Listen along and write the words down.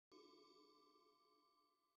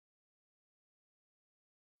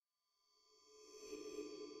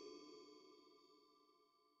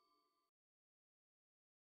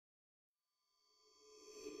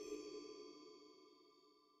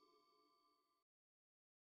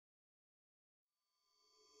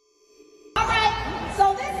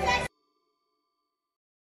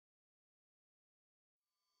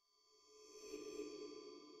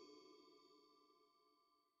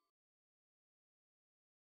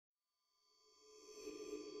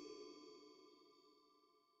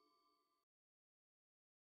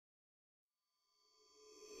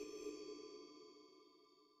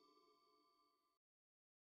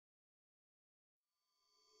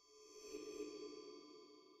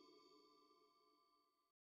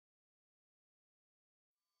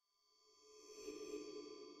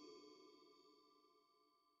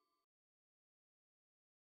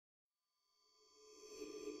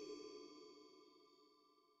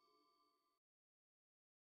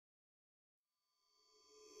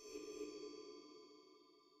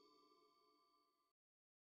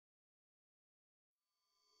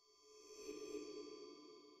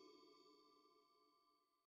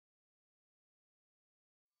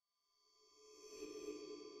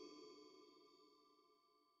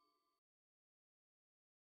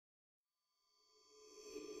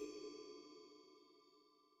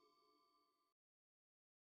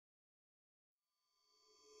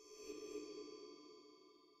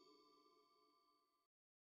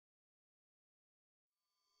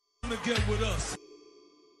Come and get with us.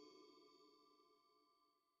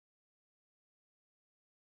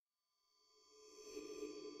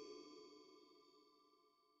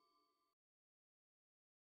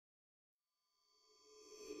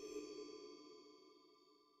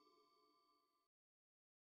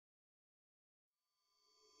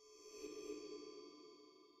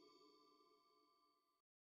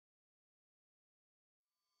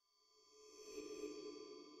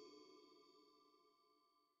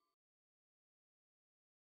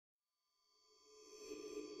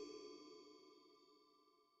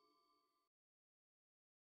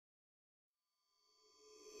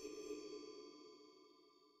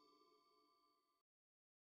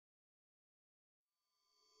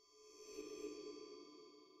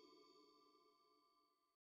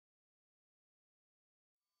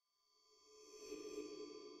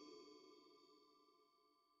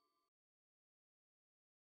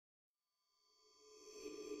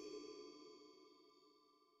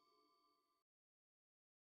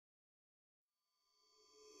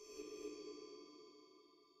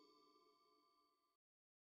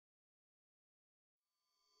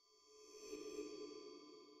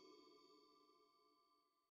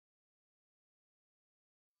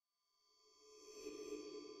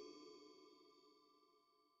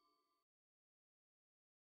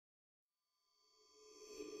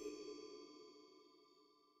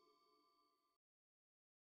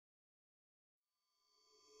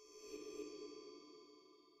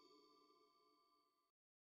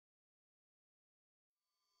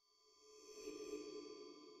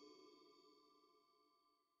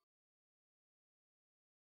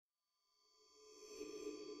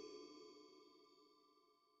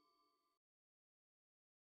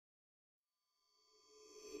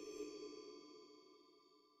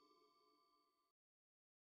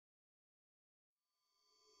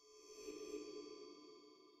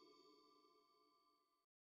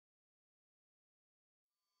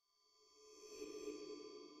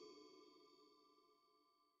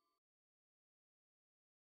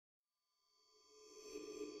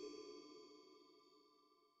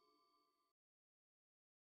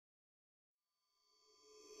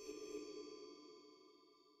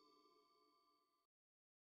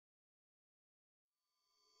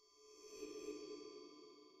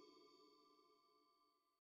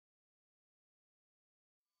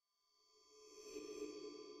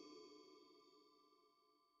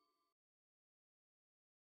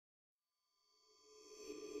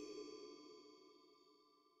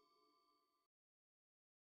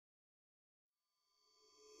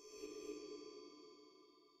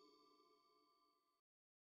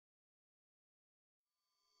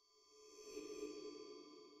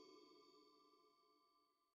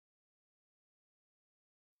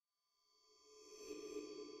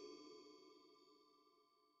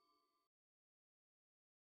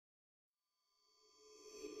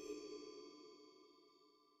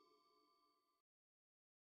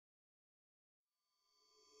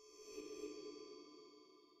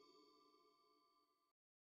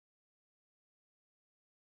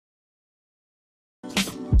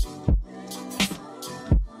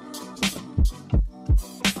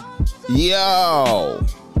 Yo,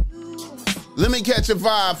 let me catch a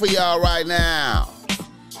vibe for y'all right now.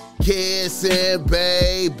 Kissing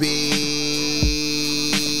babies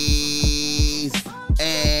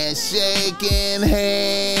and shaking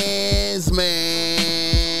hands,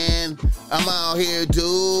 man. I'm out here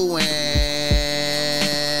doing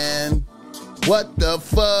what the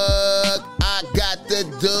fuck I got to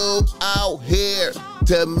do out here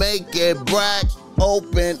to make it black,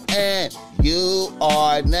 open, and you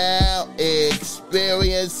are now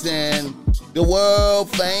experiencing the world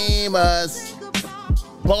famous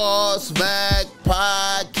Boss Mac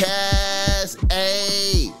Podcast.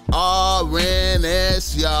 A-R-N-S,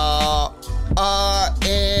 y'all.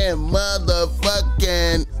 R-N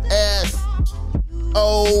motherfucking S.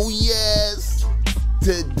 Oh, yes.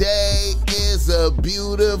 Today is a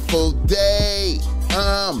beautiful day.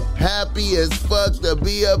 I'm happy as fuck to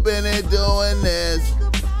be up in it doing this.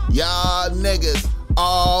 Y'all niggas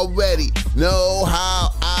already know how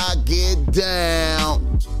I get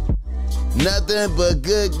down. Nothing but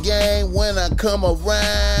good game when I come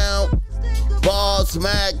around. Boss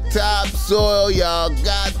Mac Topsoil, y'all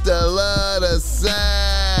got to love the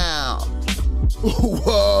sound.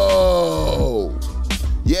 Whoa.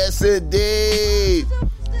 Yes, indeed.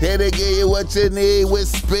 Here to give you what you need with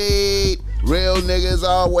speed. Real niggas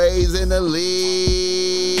always in the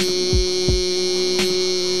lead.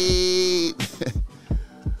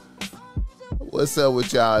 What's up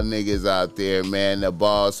with y'all niggas out there, man? The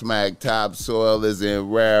Ball Smack Topsoil is in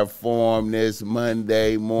rare form this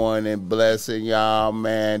Monday morning. Blessing y'all,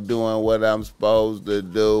 man. Doing what I'm supposed to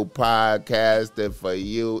do. Podcasting for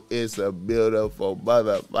you. It's a beautiful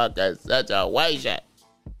motherfucking situation.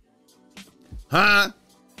 Huh?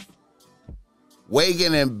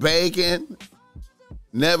 Waking and baking.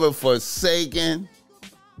 Never forsaken.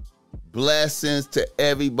 Blessings to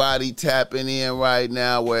everybody tapping in right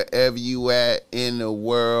now, wherever you at in the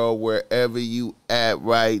world, wherever you at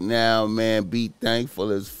right now, man. Be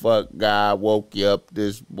thankful as fuck God woke you up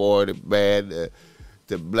this morning, man,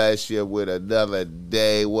 to bless you with another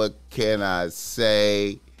day. What can I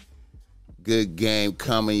say? Good game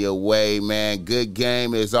coming your way, man. Good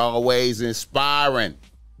game is always inspiring.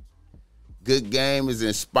 Good game is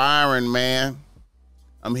inspiring, man.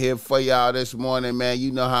 I'm here for y'all this morning, man.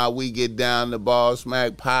 You know how we get down. The Ball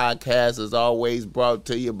Smack podcast is always brought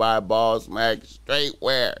to you by Ball Smack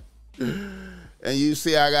Streetwear. And you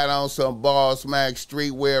see I got on some Ball Smack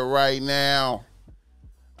Streetwear right now.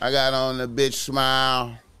 I got on the bitch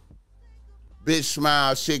smile. Bitch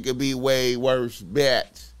smile, shit could be way worse,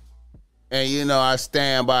 bet. And you know I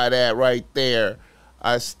stand by that right there.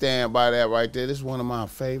 I stand by that right there. This is one of my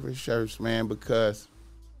favorite shirts, man, because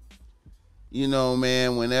you know,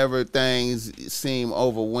 man, whenever things seem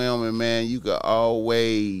overwhelming, man, you can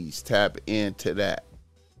always tap into that.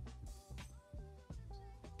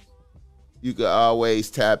 You can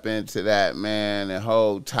always tap into that, man, and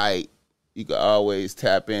hold tight. You can always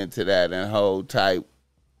tap into that and hold tight.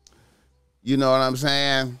 You know what I'm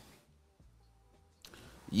saying?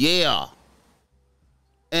 Yeah.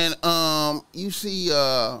 And you see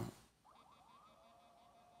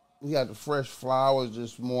we got the fresh flowers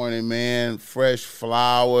this morning, man. Fresh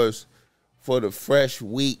flowers for the fresh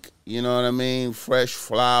week. You know what I mean? Fresh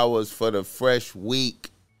flowers for the fresh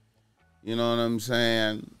week. You know what I'm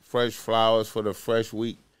saying? Fresh flowers for the fresh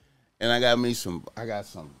week. And I got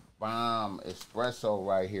some bomb espresso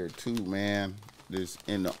right here too, man. This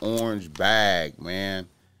in the orange bag, man.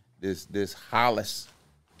 This Hollis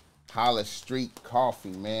Street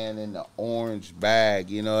coffee, man, in the orange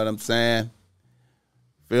bag. You know what I'm saying?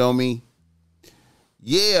 Feel me?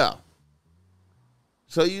 Yeah.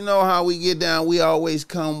 So you know how we get down. We always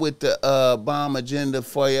come with the bomb agenda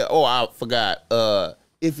for you. Oh, I forgot.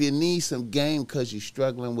 If you need some game because you're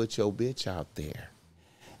struggling with your bitch out there.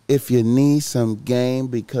 If you need some game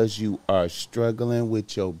because you are struggling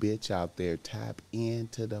with your bitch out there, tap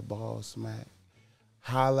into the Ball Smack.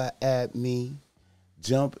 Holla at me.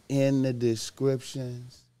 Jump in the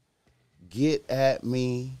descriptions. Get at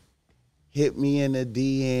me. Hit me in the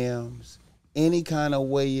DMs. Any kind of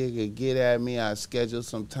way you can get at me, I schedule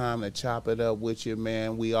some time to chop it up with you,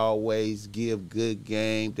 man. We always give good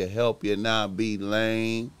game to help you not be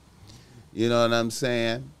lame. You know what I'm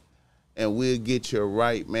saying? And we'll get you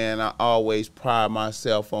right, man. I always pride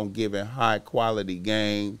myself on giving high quality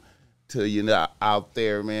game to you know, out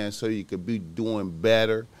there, man, so you could be doing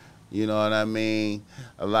better. You know what I mean?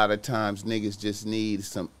 A lot of times niggas just need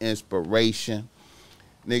some inspiration.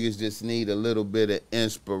 Niggas just need a little bit of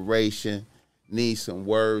inspiration, need some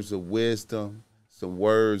words of wisdom, some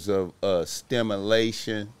words of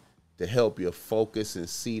stimulation to help you focus and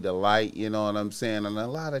see the light, you know what I'm saying? And a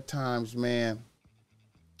lot of times, man,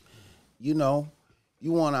 you know,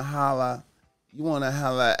 you want to holler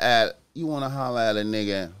at a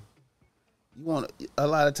nigga. A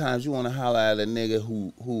lot of times you want to holler at a nigga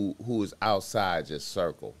who is outside your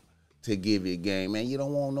circle to give you game, man. You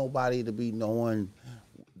don't want nobody to be knowing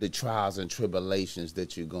the trials and tribulations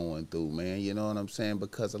that you're going through, man. You know what I'm saying?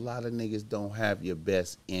 Because a lot of niggas don't have your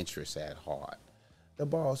best interests at heart. The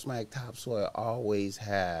Ball Smack Topsoil always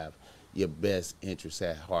have your best interests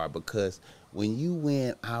at heart because when you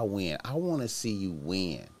win, I win. I want to see you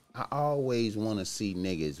win. I always want to see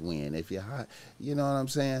niggas win. If you're hot, you know what I'm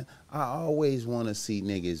saying? I always want to see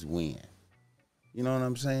niggas win. You know what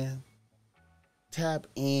I'm saying? Tap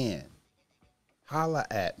in. Holla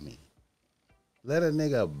at me. Let a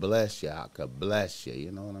nigga bless you. I could bless you.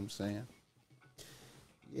 You know what I'm saying?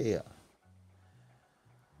 Yeah.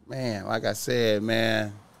 Man, like I said,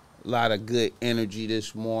 man, a lot of good energy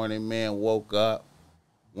this morning, man. Woke up,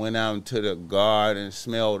 went out into the garden,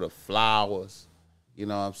 smelled the flowers. You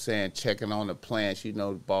know what I'm saying? Checking on the plants. You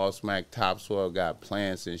know, the Ball Smack Topsoil got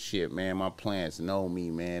plants and shit, man. My plants know me,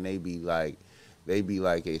 man. They be like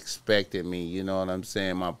expecting me. You know what I'm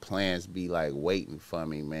saying? My plants be like waiting for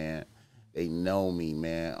me, man. They know me,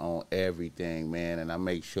 man, on everything, man. And I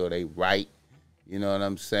make sure they right. You know what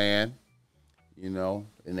I'm saying? You know,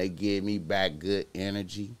 and they give me back good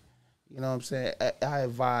energy. You know what I'm saying? I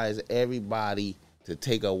advise everybody to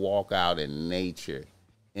take a walk out in nature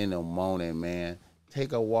in the morning, man.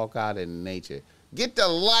 Take a walk out in nature. Get the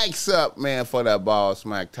likes up, man, for that Ball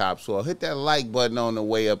Smack Topsoil. Hit that like button on the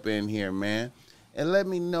way up in here, man. And let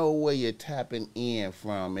me know where you're tapping in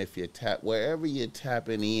from. If you wherever you're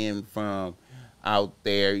tapping in from out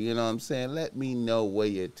there, you know what I'm saying? Let me know where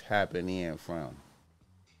you're tapping in from.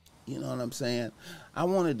 You know what I'm saying? I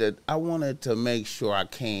wanted to make sure I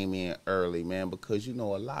came in early, man, because you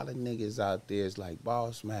know a lot of niggas out there is like,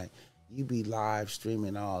 Ball Smack, you be live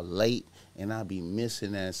streaming all late and I be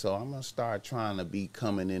missing that. So I'm gonna start trying to be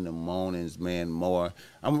coming in the mornings, man, more.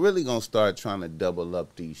 I'm really gonna start trying to double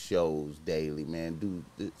up these shows daily, man.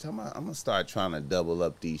 I'm gonna start trying to double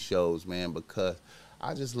up these shows, man, because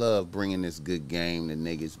I just love bringing this good game to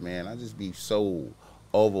niggas, man. I just be so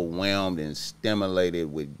overwhelmed and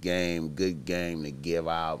stimulated with good game to give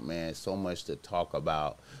out, man. So much to talk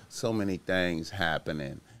about, so many things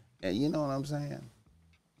happening, and you know what I'm saying?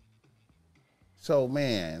 So,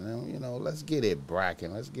 man, you know, let's get it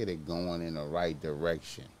bracking. Let's get it going in the right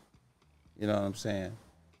direction. You know what I'm saying?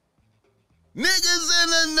 Niggas in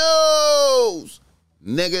the news!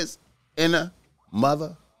 Niggas in the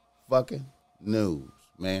motherfucking news,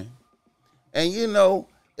 man. And, you know,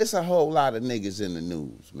 it's a whole lot of niggas in the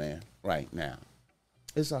news, man, right now.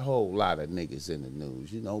 It's a whole lot of niggas in the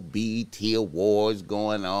news. You know, BET Awards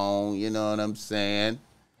going on, you know what I'm saying?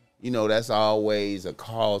 You know, that's always a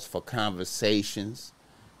cause for conversations.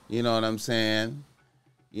 You know what I'm saying?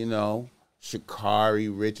 You know,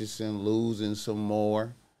 Sha'Carri Richardson losing some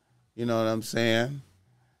more. You know what I'm saying?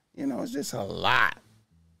 You know, it's just a lot.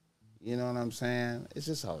 You know what I'm saying? It's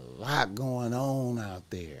just a lot going on out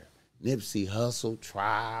there. Nipsey Hussle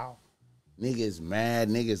trial. Niggas mad.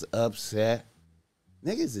 Niggas upset.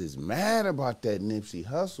 Niggas is mad about that Nipsey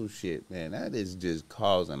Hussle shit, man. That is just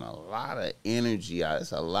causing a lot of energy.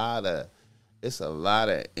 It's a lot of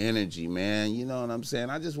energy, man. You know what I'm saying?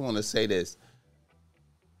 I just want to say this.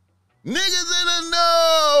 Niggas in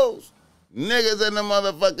the news. Niggas in the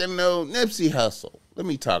motherfucking news. Nipsey Hussle. Let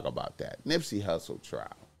me talk about that. Nipsey Hussle trial.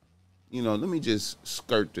 You know, let me just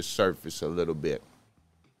skirt the surface a little bit.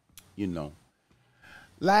 You know.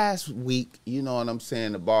 Last week, you know what I'm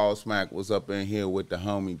saying, the Ball Smack was up in here with the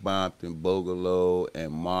homie Bompton Boogaloo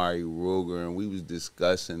and Mari Ruger, and we was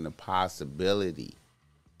discussing the possibility,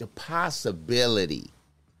 the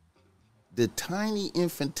tiny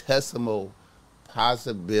infinitesimal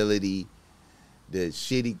possibility that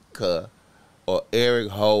Shitty Cuh or Eric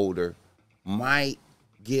Holder might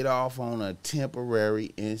get off on a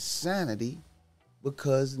temporary insanity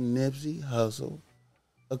because Nipsey Hussle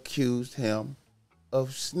accused him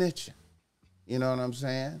of snitching. You know what I'm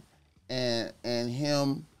saying? And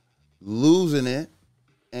him losing it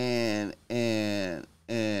and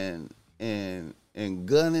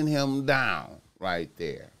gunning him down right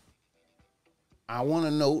there. I want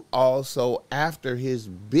to note also, after his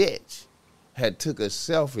bitch had took a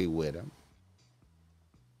selfie with him,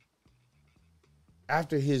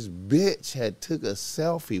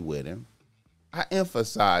 I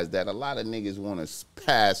emphasize that a lot of niggas want to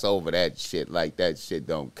pass over that shit like that shit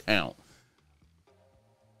don't count.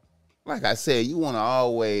 Like I said, you want to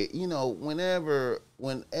always, you know, whenever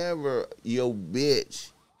your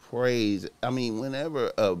bitch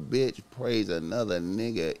whenever a bitch praise another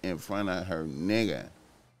nigga in front of her nigga,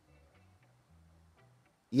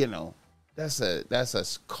 you know, that's a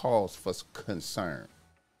cause for concern.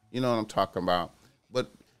 You know what I'm talking about? But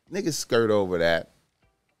niggas skirt over that.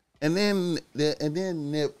 And then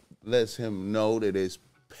Nip lets him know that there's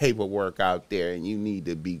paperwork out there and you need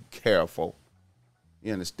to be careful.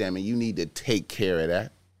 You understand me? You need to take care of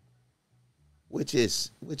that. Which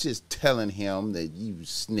is telling him that you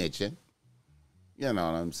snitching. You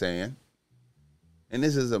know what I'm saying? And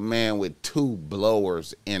this is a man with 2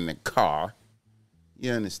 blowers in the car.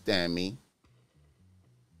 You understand me?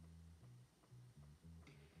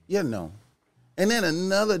 You know. And then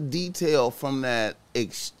another detail from that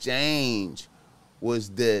exchange was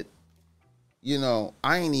that, you know,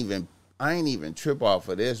 I ain't even trip off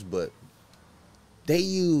of this, but they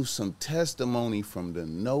used some testimony from the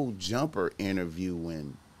No Jumper interview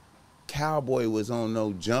when Cowboy was on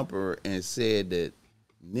No Jumper and said that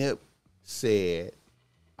Nip said,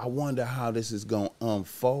 I wonder how this is gonna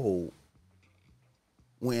unfold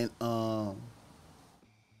when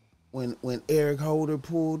Eric Holder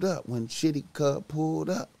pulled up, when Shitty Cuh pulled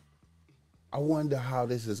up. I wonder how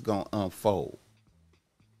this is going to unfold.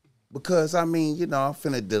 Because, I mean, you know, I'm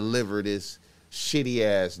finna deliver this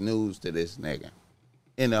shitty-ass news to this nigga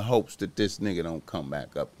in the hopes that this nigga don't come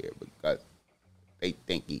back up here because they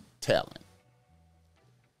think he telling.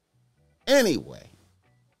 Anyway,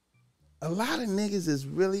 A lot of niggas is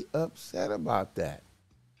really upset about that.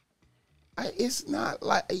 It's not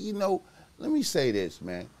like, let me say this,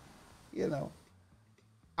 man.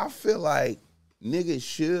 I feel like niggas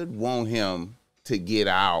should want him to get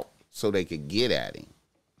out so they could get at him.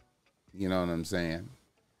 You know what I'm saying?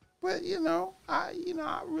 But, I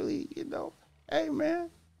really, hey, man,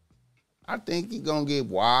 I think he's going to get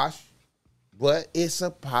washed, but it's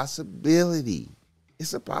a possibility.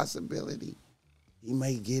 It's a possibility. He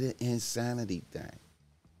may get an insanity thing.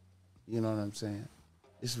 You know what I'm saying?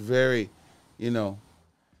 It's very,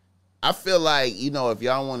 I feel like, if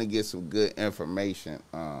y'all want to get some good information,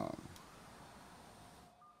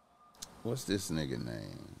 what's this nigga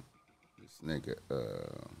name? This nigga,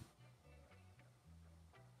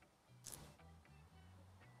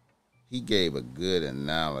 he gave a good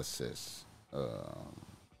analysis.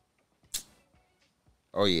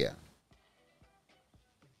 Oh, yeah.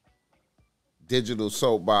 Digital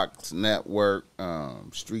Soapbox Network,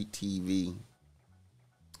 Street TV.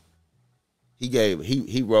 He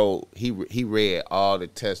read all the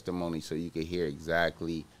testimony so you could hear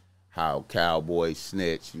exactly how Cowboy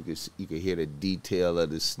snitched. You could hear the detail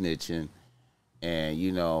of the snitching.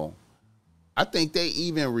 And, I think they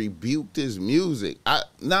even rebuked his music.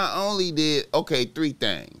 Three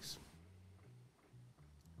things.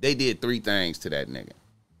 They did three things to that nigga.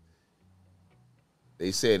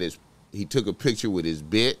 They said he took a picture with his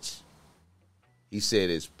bitch. He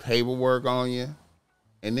said his paperwork on you.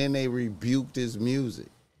 And then they rebuked his music.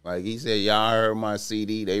 Like he said, y'all heard my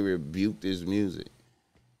CD. They rebuked his music.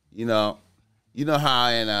 You know how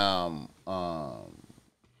in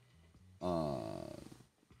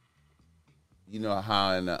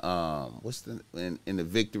in the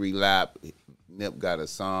Victory Lap, Nip got a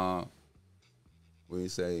song where he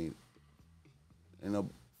say,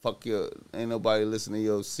 ain't nobody listen to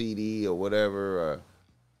your CD or whatever, or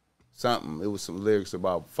something. It was some lyrics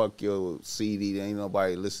about fuck your CD. There ain't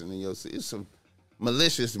nobody listening to your CD. It's some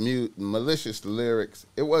malicious lyrics.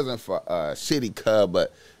 It wasn't for Shitty Cub,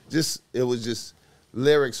 but it was just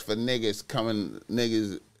lyrics for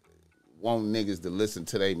niggas want niggas to listen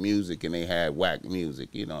to their music, and they had whack music.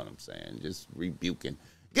 You know what I'm saying? Just rebuking.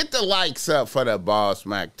 Get the likes up for the Boss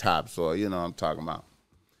Mac Topsoil. You know what I'm talking about.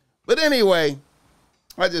 But anyway,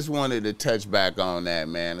 I just wanted to touch back on that,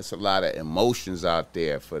 man. There's a lot of emotions out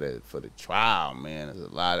there for the trial, man. There's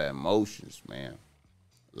a lot of emotions, man.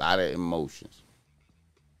 A lot of emotions.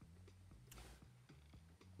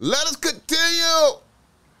 Let us continue.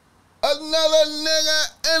 Another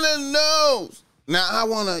nigga in the nose. Now, I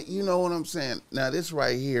want to, you know what I'm saying? Now, this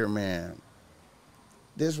right here, man.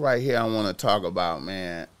 This right here I want to talk about,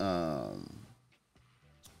 man. I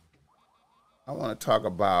want to talk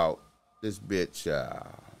about this bitch,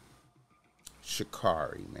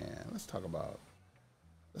 Sha'Carri, man. Let's talk about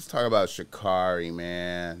Sha'Carri,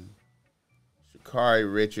 man.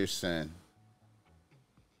 Sha'Carri Richardson.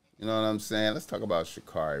 You know what I'm saying? Let's talk about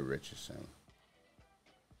Sha'Carri Richardson.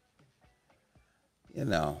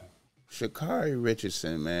 Sha'Carri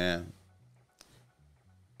Richardson, man.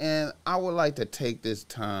 And I would like to take this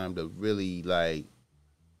time to really, like,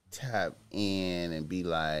 tap in and be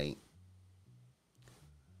like,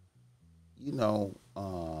 I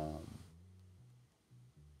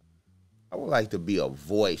would like to be a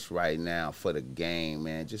voice right now for the game,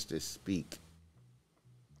 man, just to speak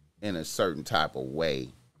in a certain type of way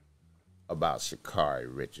about Sha'Carri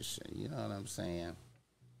Richardson. You know what I'm saying?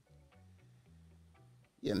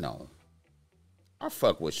 I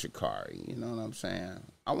fuck with Sha'Carri. You know what I'm saying?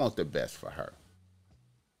 I want the best for her.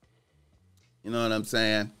 You know what I'm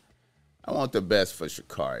saying? I want the best for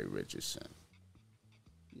Sha'Carri Richardson.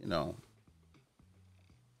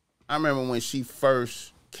 I remember when she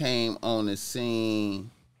first came on the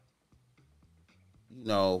scene,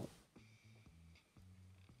 I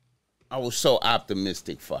was so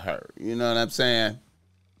optimistic for her. You know what I'm saying?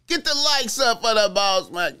 Get the likes up for the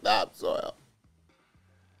Boss Mac Topsoil.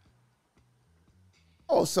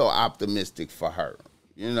 I was so optimistic for her.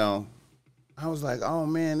 I was like, oh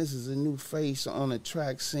man, this is a new face on the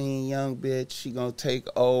track scene, young bitch. She gonna take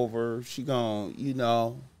over. She gonna, you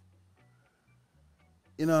know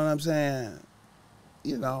what I'm saying?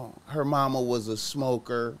 Her mama was a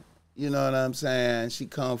smoker. You know what I'm saying? She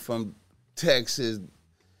come from Texas.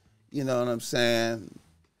 You know what I'm saying?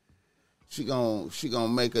 She gonna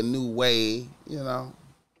make a new way,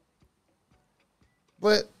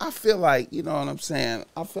 But I feel like, you know what I'm saying?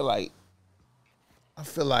 I feel like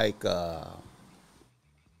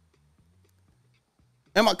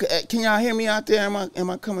can y'all hear me out there? Am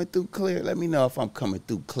I coming through clear? Let me know if I'm coming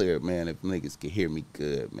through clear, man, if niggas can hear me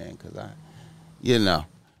good, man, cuz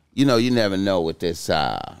you never know with this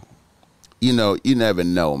you never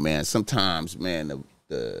know, man. Sometimes, man,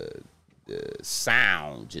 the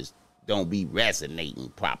sound just don't be resonating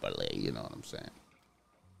properly. You know what I'm saying?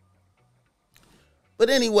 But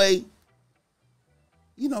anyway,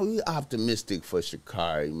 you're optimistic for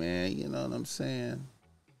Sha'Carri, man. You know what I'm saying?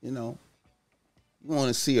 You want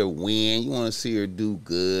to see her win. You want to see her do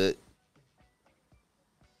good.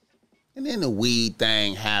 And then the weed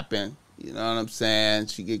thing happened. You know what I'm saying?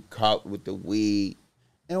 She get caught with the weed.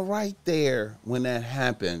 And right there, when that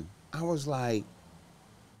happened, I was like,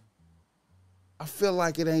 I feel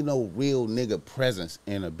like it ain't no real nigga presence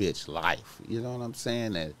in a bitch life. You know what I'm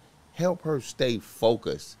saying? That help her stay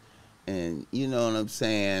focused. And you know what I'm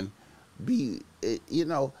saying?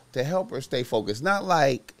 To help her stay focused. Not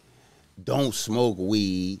like don't smoke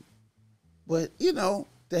weed, but,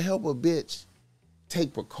 to help a bitch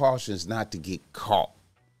take precautions not to get caught.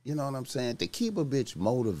 You know what I'm saying? To keep a bitch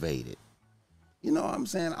motivated. You know what I'm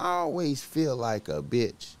saying? I always feel like a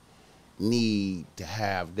bitch need to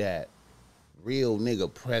have that real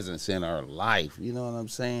nigga presence in her life. You know what I'm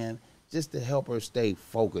saying? Just to help her stay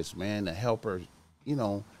focused, man. To help her,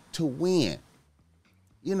 to win.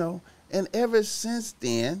 And ever since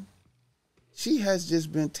then, she has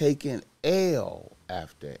just been taking L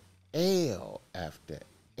after L after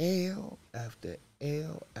L after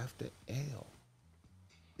L after L.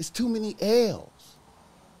 It's too many L's.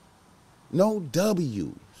 No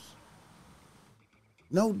W's.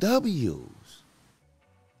 No W's.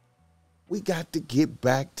 We got to get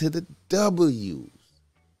back to the W's.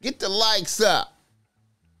 Get the likes up.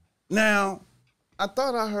 Now, I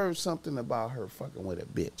thought I heard something about her fucking with a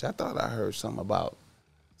bitch. I thought I heard something about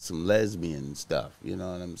some lesbian stuff. You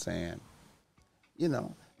know what I'm saying?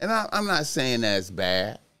 And I'm not saying that's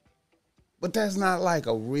bad. But that's not like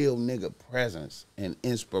a real nigga presence and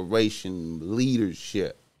inspiration,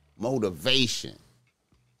 leadership, motivation.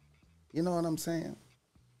 You know what I'm saying?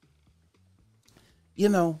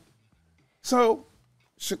 So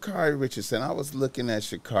Sha'Carri Richardson, I was looking at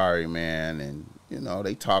Sha'Carri, man, and,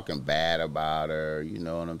 they talking bad about her. You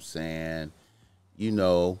know what I'm saying?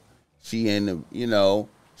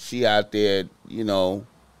 She out there,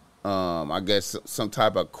 I guess some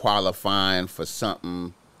type of qualifying for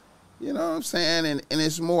something. You know what I'm saying? And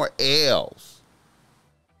it's more L's.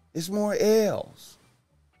 It's more L's.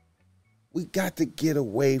 We got to get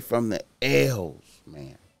away from the L's,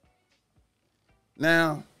 man.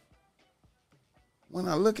 Now, when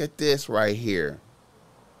I look at this right here,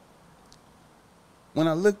 when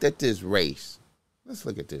I looked at this race, let's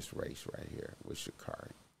look at this race right here with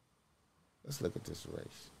Sha'Carri. Let's look at this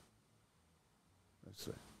race. Let's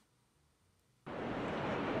see.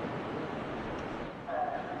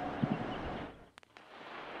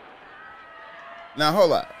 Now,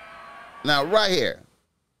 hold up. Now, right here.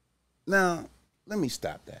 Now, let me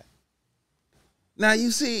stop that. Now,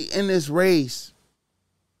 you see, in this race,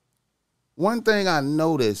 one thing I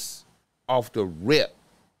noticed off the rip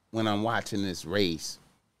when I'm watching this race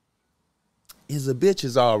is a bitch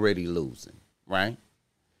is already losing, right?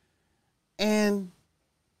 And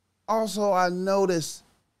also, I noticed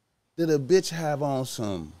that a bitch have on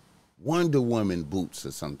some Wonder Woman boots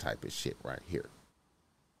or some type of shit right here.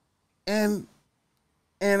 And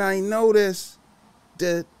I noticed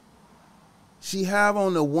that she have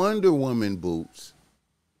on the Wonder Woman boots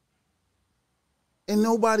and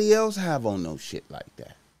nobody else have on no shit like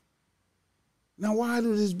that. Now, why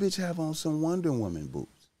do this bitch have on some Wonder Woman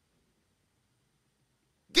boots?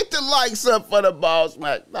 Get the likes up for the Boss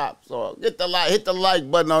Mac Top song. Hit the like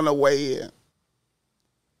button on the way in.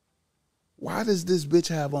 Why does this bitch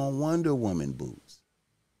have on Wonder Woman boots?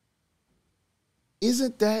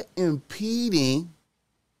 Isn't that impeding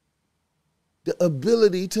the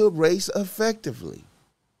ability to race effectively?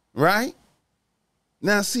 Right?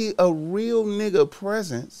 Now, see, a real nigga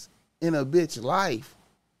presence in a bitch life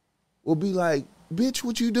will be like, bitch,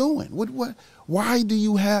 what you doing? What? Why do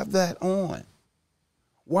you have that on?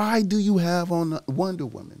 Why do you have on the Wonder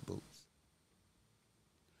Woman boots?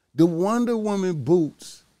 The Wonder Woman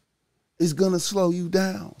boots is going to slow you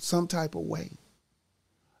down some type of way.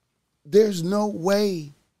 There's no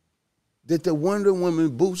way that the Wonder Woman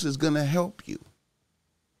boots is going to help you.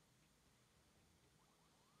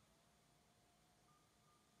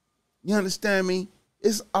 You understand me?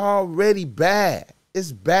 It's already bad.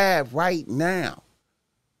 It's bad right now.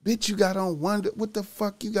 Bitch, you got on what the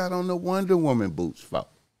fuck you got on the Wonder Woman boots for?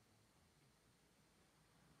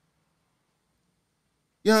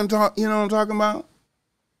 You know what I'm talking about?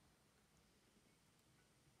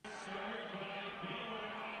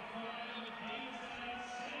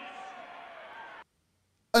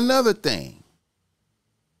 Another thing.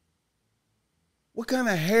 What kind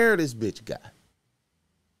of hair this bitch got?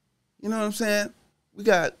 You know what I'm saying? We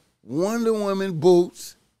got Wonder Woman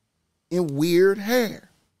boots and weird hair.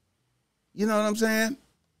 You know what I'm saying?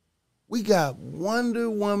 We got Wonder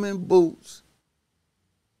Woman boots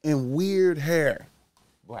and weird hair.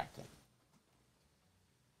 Black.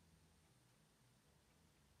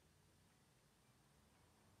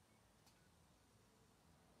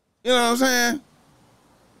 You know what I'm saying?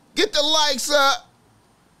 Get the likes up.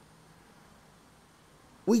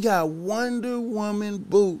 We got Wonder Woman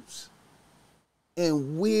boots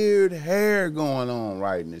and weird hair going on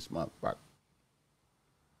right in this motherfucker.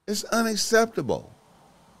 It's unacceptable.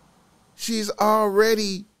 She's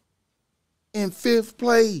already in 5th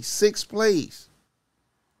place, 6th place.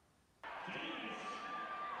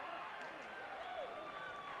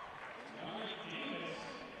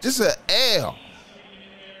 Just an L.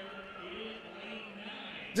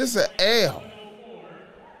 Just an L.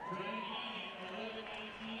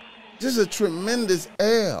 Just a tremendous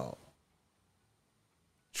L.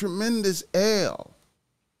 Tremendous L.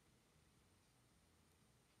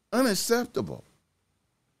 Unacceptable.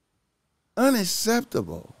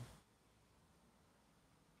 Unacceptable.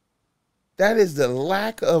 That is the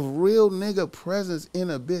lack of real nigga presence in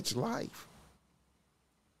a bitch life.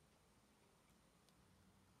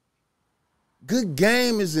 Good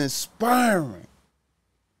game is inspiring.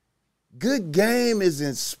 Good game is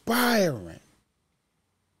inspiring.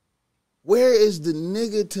 Where is the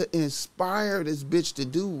nigga to inspire this bitch to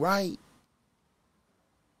do right?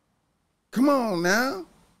 Come on now.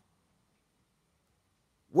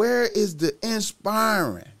 Where is the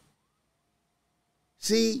inspiring?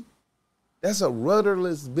 See, that's a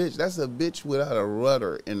rudderless bitch. That's a bitch without a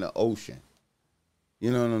rudder in the ocean.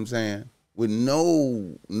 You know what I'm saying? With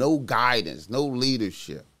no guidance, no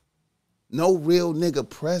leadership, no real nigga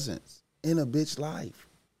presence in a bitch life.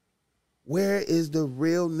 Where is the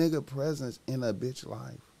real nigga presence in a bitch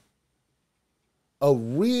life? A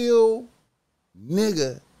real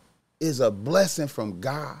nigga is a blessing from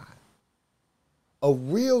God. A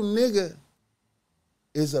real nigga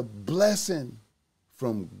is a blessing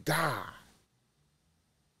from God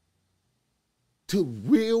to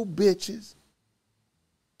real bitches,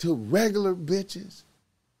 to regular bitches,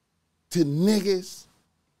 to niggas,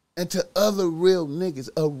 and to other real niggas.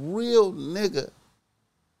 A real nigga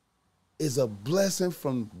is a blessing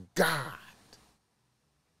from God.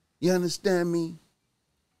 You understand me?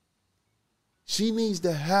 She needs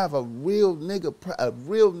to have a real nigga. A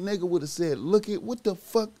real nigga would have said, look at what the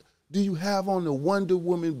fuck do you have on the Wonder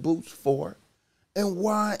Woman boots for? And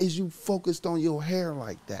why is you focused on your hair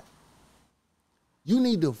like that? You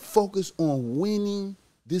need to focus on winning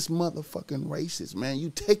this motherfucking races, man.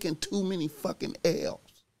 You taking too many fucking L's.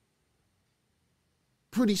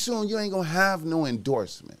 Pretty soon you ain't gonna have no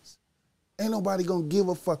endorsements. Ain't nobody gonna give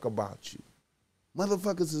a fuck about you.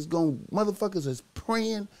 Motherfuckers is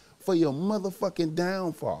praying for your motherfucking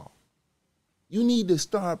downfall. You need to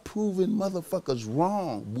start proving motherfuckers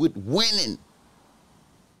wrong with winning.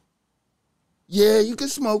 Yeah, you can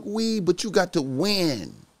smoke weed, but you got to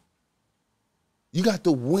win. You got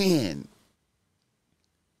to win.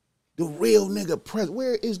 The real nigga presence.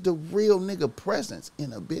 Where is the real nigga presence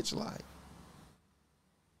in a bitch life?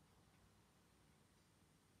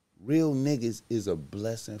 Real niggas is a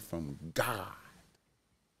blessing from God.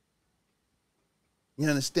 You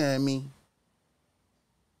understand me?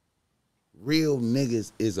 Real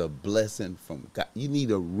niggas is a blessing from God. You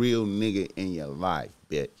need a real nigga in your life,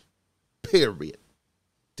 bitch. Period.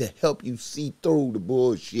 To help you see through the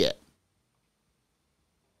bullshit.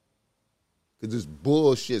 Because there's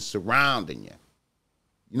bullshit surrounding you.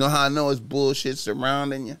 You know how I know it's bullshit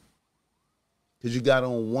surrounding you? Because you got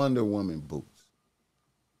on Wonder Woman boots.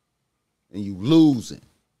 And you losing.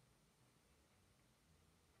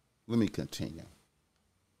 Let me continue.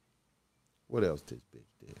 What else this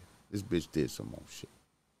bitch did? This bitch did some more shit.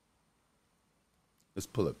 Let's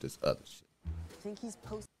pull up this other shit. I think he's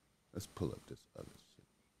posted. Let's pull up this other shit.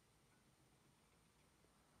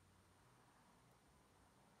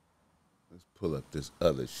 Let's pull up this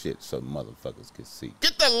other shit so motherfuckers can see.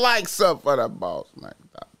 Get the likes up for the boss, man.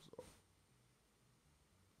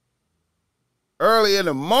 Early in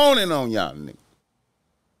the morning on y'all niggas.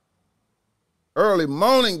 Early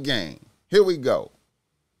morning game. Here we go.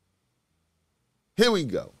 Here we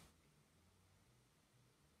go.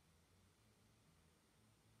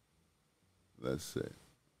 Let's see.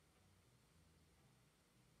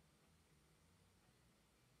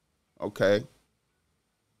 Okay.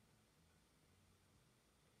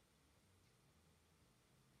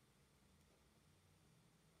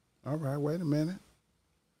 All right, wait a minute.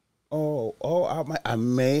 I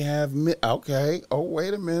may have okay. Oh,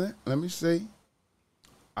 wait a minute. Let me see.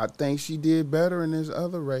 I think she did better in this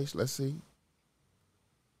other race. Let's see.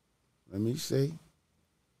 Let me see.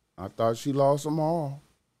 I thought she lost them all.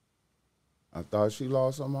 Let's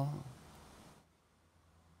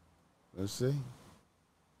see.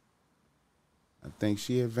 I think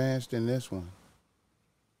she advanced in this one.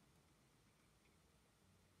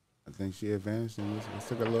 Let's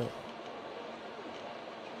take a look.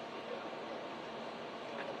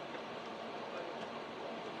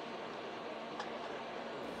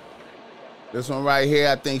 This one right here,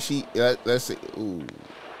 I think she, let's see. Ooh.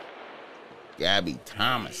 Gabby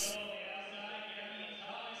Thomas.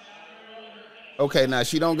 Okay, now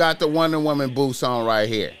she don't got the Wonder Woman boots on right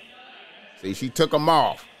here. See, she took them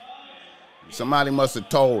off. Somebody must have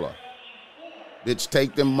told her. Bitch,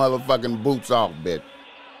 take them motherfucking boots off, bitch.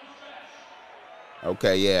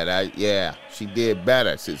 Okay, yeah, she did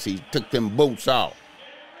better since she took them boots off.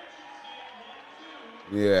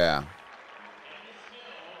 Yeah.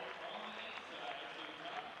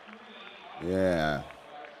 Yeah.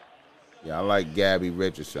 Yeah, I like Gabby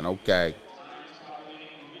Richardson. Okay.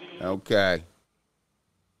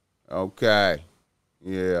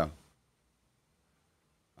 Yeah.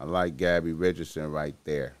 I like Gabby Richardson right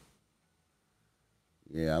there.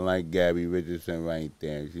 Yeah, I like Gabby Richardson right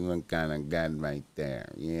there. She went kind of got right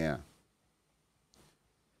there. Yeah.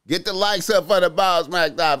 Get the likes up for the Boss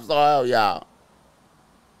Mac Top Star, y'all.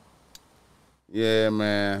 Yeah,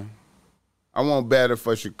 man. I want better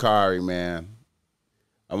for Sha'Carri, man.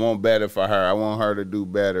 I want better for her. I want her to do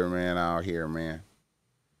better, man, out here, man.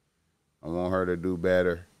 I want her to do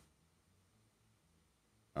better.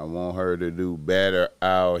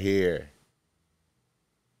 Out here.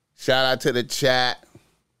 Shout out to the chat.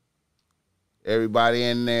 Everybody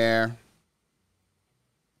in there.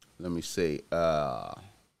 Let me see. Push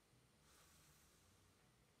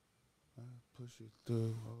it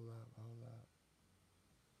through. Hold up.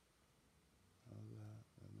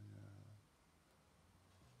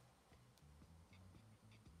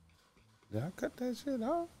 Did I cut that shit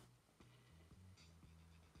off?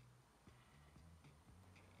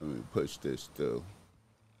 Let me push this through.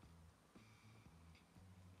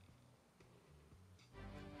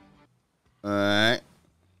 All right.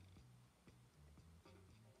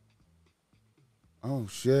 Oh,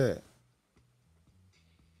 shit.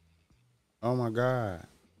 Oh, my God.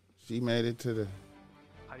 She made it to the...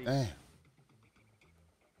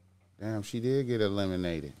 Damn, she did get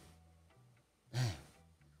eliminated. Damn.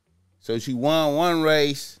 So she won one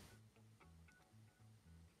race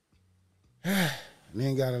and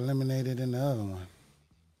then got eliminated in the other one.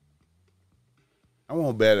 I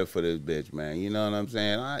want better for this bitch, man. You know what I'm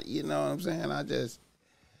saying? I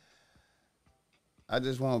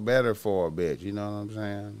just want better for a bitch. You know what I'm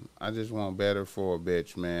saying? I just want better for a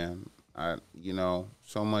bitch, man.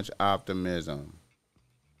 So much optimism.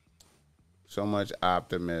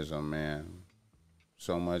 Man.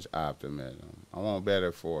 So much optimism. I want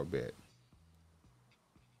better for a bitch.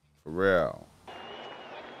 For real.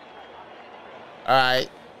 All right.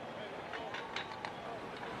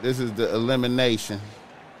 This is the elimination.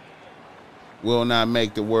 Will not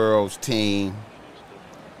make the world's team.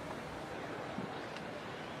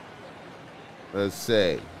 Let's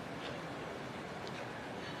see.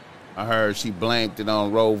 I heard she blamed it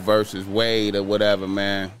on Roe versus Wade or whatever,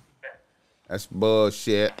 man. That's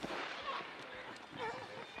bullshit.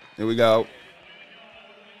 Here we go.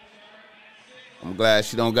 I'm glad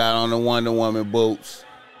she don't got on the Wonder Woman boots.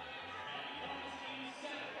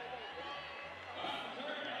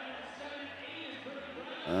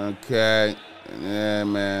 Okay. Yeah,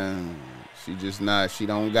 man. She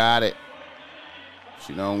don't got it. I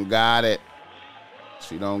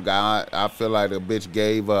feel like a bitch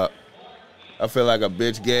gave up.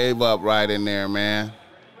 Right in there, man.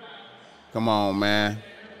 Come on, man.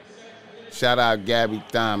 Shout out Gabby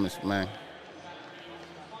Thomas, man.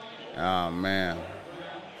 Oh, man.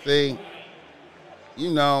 See,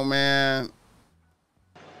 man,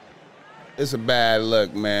 it's a bad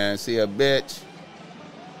look, man. See, a bitch,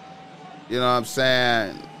 you know what I'm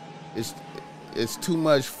saying? It's too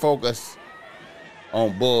much focus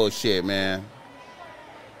on bullshit, man.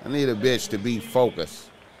 I need a bitch to be focused.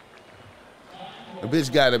 A bitch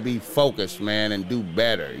got to be focused, man, and do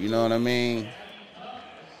better. You know what I mean?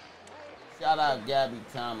 Shout out Gabby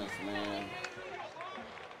Thomas, man.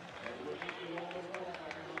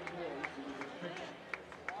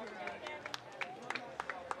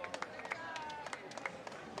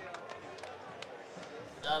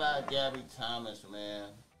 Shout out Gabby Thomas, man.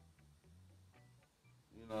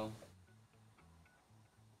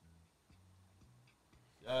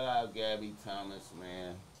 Shout out Gabby Thomas,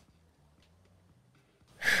 man.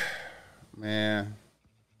 Man.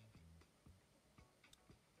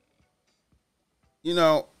 You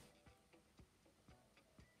know,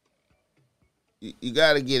 you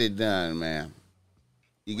got to get it done, man.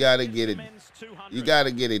 You got to get it. You got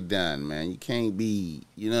to get it done, man. You can't be,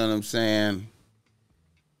 you know what I'm saying?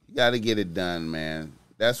 You got to get it done, man.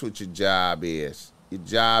 That's what your job is. Your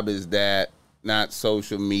job is that, not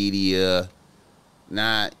social media,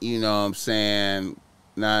 not, you know what I'm saying,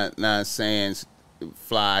 not saying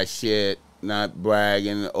fly shit, not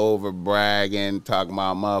bragging, over bragging, talking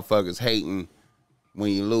about motherfuckers hating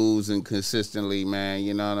when you losing consistently, man.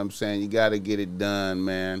 You know what I'm saying? You got to get it done,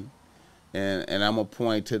 man. And I'm going to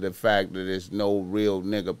point to the fact that there's no real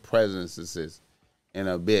nigga presences in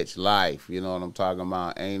a bitch life. You know what I'm talking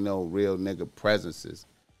about? Ain't no real nigga presences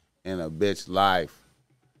in a bitch life.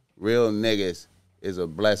 Real niggas is a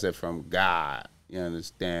blessing from God. You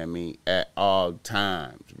understand me? At all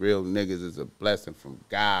times. Real niggas is a blessing from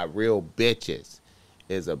God. Real bitches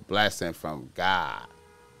is a blessing from God.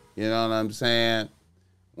 You know what I'm saying?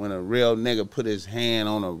 When a real nigga put his hand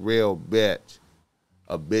on a real bitch,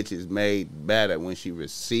 a bitch is made better when she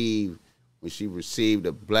received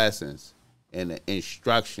the blessings and the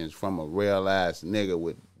instructions from a real ass nigga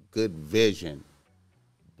with good vision,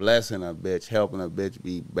 blessing a bitch, helping a bitch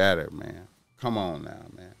be better, man. Come on now,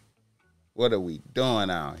 man. What are we doing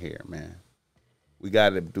out here, man? We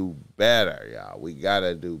got to do better, y'all. We got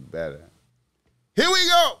to do better. Here we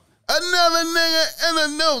go. Another nigga in the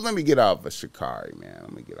news. Let me get off of Sha'Carri, man.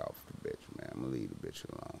 Let me get off the bitch, man. I'm going to leave the bitch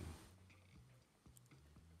alone.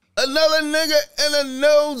 Another nigga in the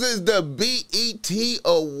news is the BET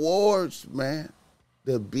Awards, man.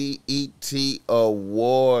 The BET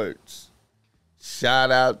Awards. Shout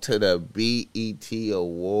out to the BET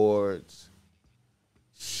Awards.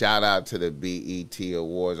 Shout out to the BET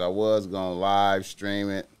Awards. I was going to live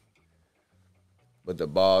stream it, but the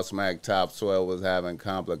Ball Smack Topsoil was having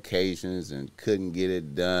complications and couldn't get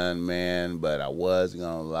it done, man. But I was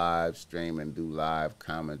going to live stream and do live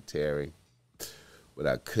commentary, but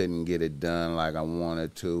I couldn't get it done like I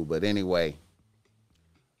wanted to. But anyway,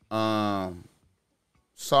 saw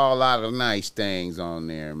a lot of nice things on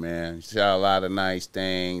there, man. Saw a lot of nice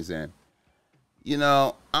things, and you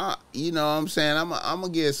know what I'm saying, I'm gonna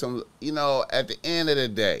get some. You know, at the end of the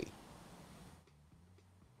day,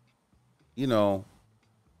 you know,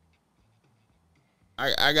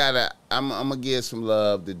 I'm gonna give some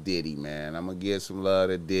love to Diddy, man. I'm gonna give some love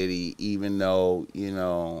to Diddy, even though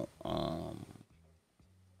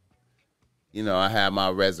I have my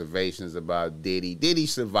reservations about Diddy. Diddy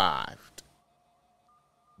survived.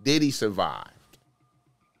 Diddy survived.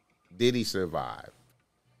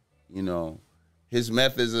 You know, his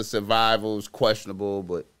methods of survival is questionable,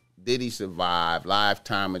 but Diddy survived.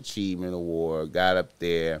 Lifetime Achievement Award, got up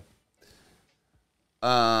there.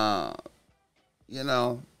 You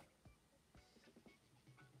know,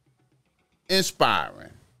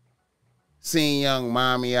 inspiring. Seeing Young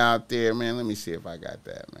Mommy out there, man. Let me see if I got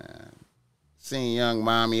that, man. Seeing Young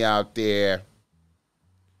Mommy out there,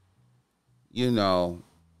 Young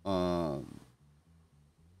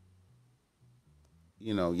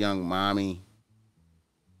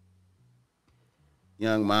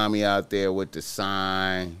Mommy out there with the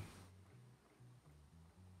sign,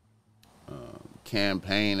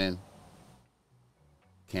 campaigning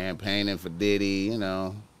for Diddy, you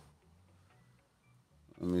know.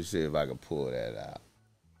 Let me see if I can pull that out.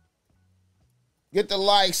 Get the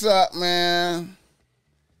likes up, man.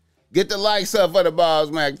 Get the likes up for the Ball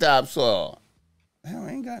Smack Topsoil. Hell, I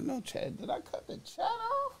ain't got no chat. Did I cut the chat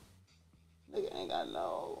off? Nigga ain't got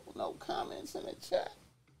no comments in the chat.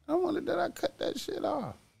 I wonder, did I cut that shit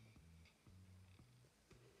off?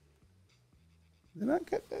 Did I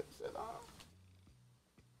cut that shit off?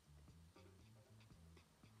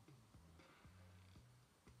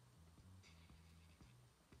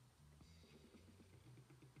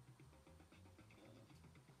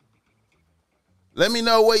 Let me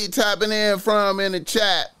know where you typing in from in the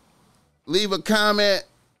chat. Leave a comment.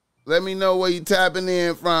 Let me know where you typing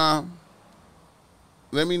in from.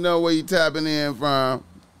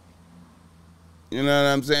 You know what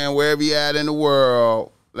I'm saying? Wherever you at in the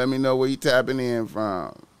world, let me know where you tapping in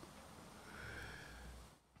from.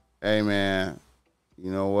 Hey, man,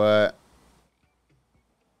 you know what?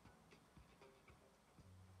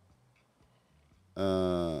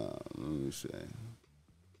 Let me see.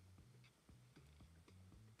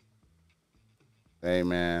 Hey,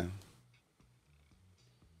 man.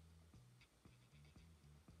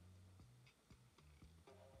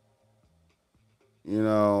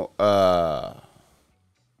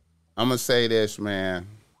 I'm going to say this, man.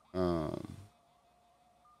 Um,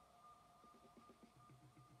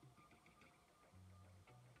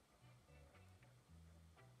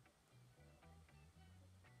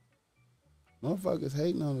 Motherfuckers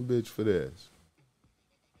hating on a bitch for this.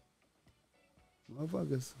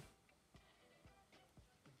 Motherfuckers.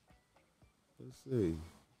 Let's see.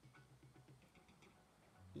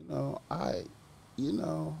 You know, you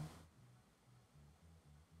know,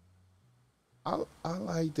 I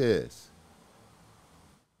like this.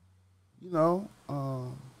 You know,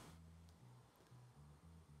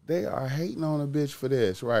 they are hating on a bitch for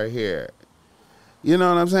this right here. You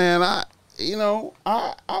know what I'm saying? I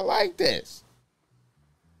like this.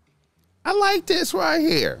 I like this right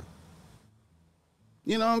here.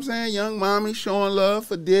 You know what I'm saying? Young mommy showing love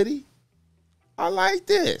for Diddy. I like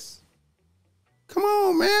this. Come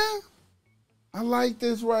on, man. I like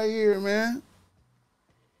this right here, man.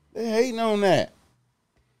 They hating on that.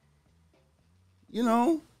 You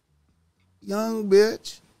know, young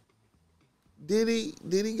bitch.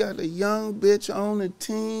 Diddy got a young bitch on the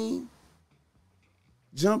team,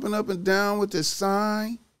 jumping up and down with the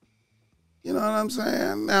sign. You know what I'm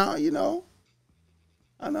saying? Now, you know,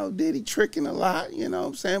 I know Diddy tricking a lot, you know what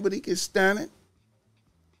I'm saying, but he can stand it.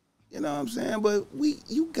 You know what I'm saying? But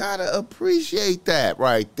you gotta appreciate that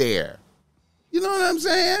right there. You know what I'm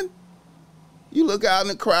saying? You look out in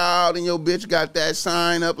the crowd and your bitch got that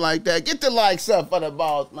sign up like that. Get the likes up for the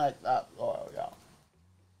Boss Mac. Oh, y'all.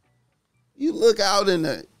 You look out in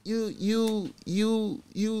the you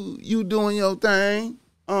doing your thing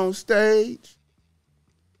on stage,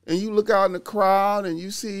 and you look out in the crowd and you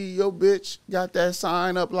see your bitch got that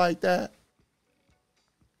sign up like that.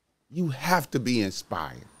 You have to be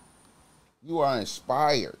inspired. You are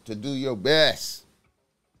inspired to do your best.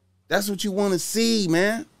 That's what you want to see,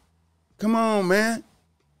 man. Come on, man.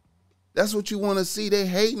 That's what you want to see. They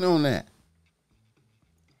hating on that.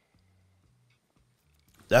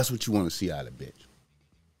 That's what you want to see out of bitch.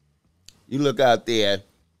 You look out there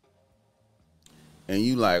and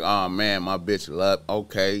you like, oh man, my bitch love.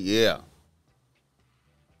 Okay, yeah.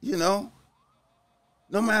 You know,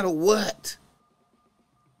 no matter what.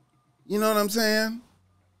 You know what I'm saying?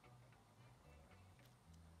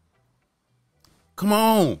 Come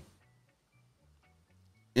on.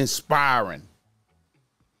 Inspiring.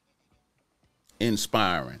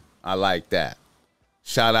 I like that.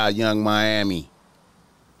 Shout out Young Miami.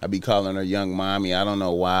 I be calling her Young Mommy. I don't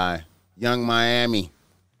know why. Young Miami.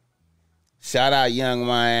 Shout out Young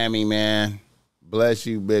Miami, man. Bless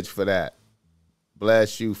you, bitch, for that.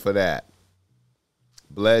 Bless you for that.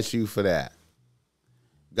 Bless you for that.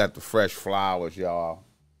 Got the fresh flowers, y'all.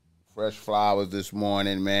 Fresh flowers this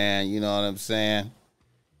morning, man. You know what I'm saying?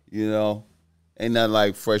 You know, ain't nothing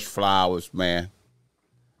like fresh flowers, man.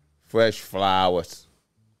 Fresh flowers.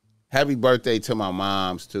 Happy birthday to my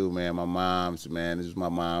moms, too, man. My moms, man. This is my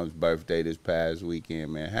mom's birthday this past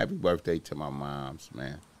weekend, man. Happy birthday to my moms,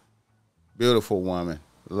 man. Beautiful woman.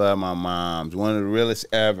 Love my moms. One of the realest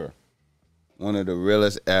ever. One of the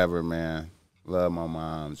realest ever, man. Love my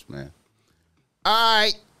moms, man. All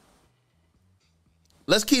right.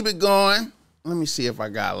 Let's keep it going. Let me see if I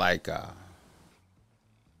got like a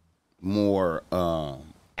more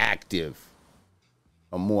active,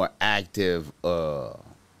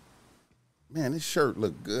 man, this shirt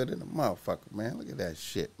look good in the motherfucker, man. Look at that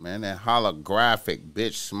shit, man. That holographic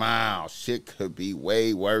bitch smile. Shit could be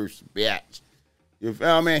way worse, bitch. You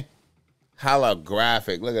feel me?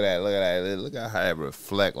 Holographic. Look at that. Look at that. Look at how that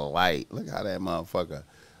reflect light. Look how that motherfucker.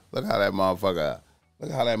 Look how that motherfucker.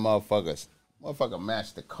 Look how that motherfucker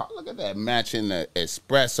match the car. Look at that matching the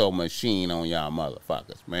espresso machine on y'all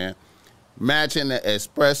motherfuckers, man. Matching the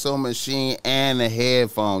espresso machine and the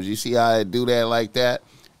headphones. You see how they do that like that?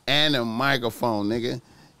 And the microphone, nigga.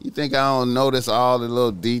 You think I don't notice all the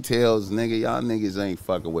little details, nigga? Y'all niggas ain't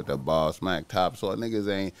fucking with the Boss Mac Top Soil.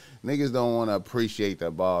 Niggas don't want to appreciate the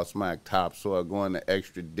Boss Mac Top Soil, going the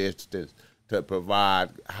extra distance to provide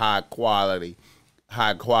high quality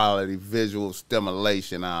visual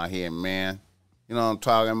stimulation out here, man. You know what I'm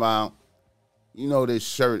talking about? You know this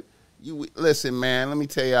shirt. Listen, man, let me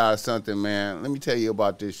tell y'all something, man. Let me tell you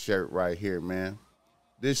about this shirt right here, man.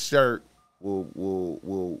 This shirt will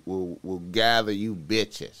gather you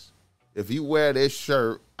bitches. If you wear this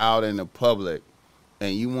shirt out in the public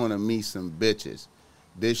and you want to meet some bitches,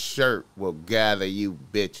 this shirt will gather you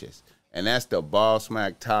bitches. And that's the Boss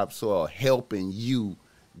Mac Top Soil helping you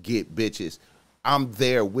get bitches. I'm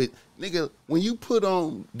there with, nigga, when you put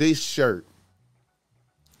on this shirt,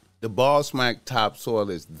 the Boss Mac Top Soil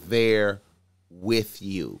is there with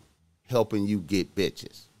you, helping you get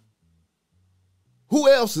bitches. Who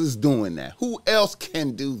else is doing that? Who else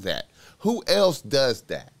can do that? Who else does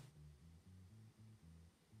that?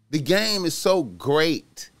 The game is so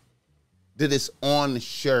great that it's on the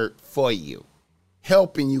shirt for you,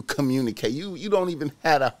 helping you communicate. You don't even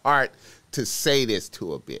have a heart to say this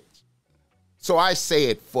to a bitch. So I say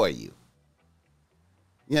it for you.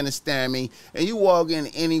 You understand me? And you walk in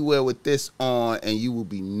anywhere with this on and you will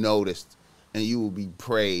be noticed and you will be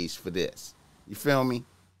praised for this. You feel me?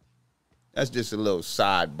 That's just a little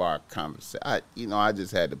sidebar conversation. I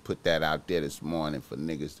just had to put that out there this morning for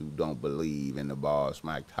niggas who don't believe in the Ball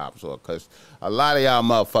Smack Topsoil, because a lot of y'all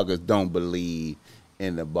motherfuckers don't believe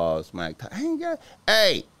in the Ball Smack Topsoil.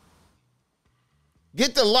 Hey,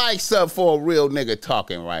 get the likes up for a real nigga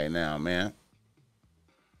talking right now, man.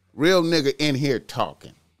 Real nigga in here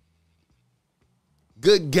talking.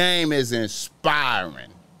 Good game is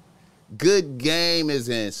inspiring. Good game is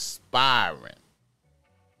inspiring.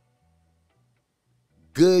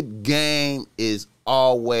 Good game is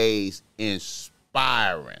always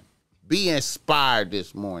inspiring. Be inspired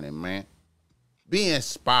this morning, man. Be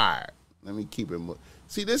inspired. Let me keep it more.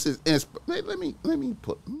 See, this is let me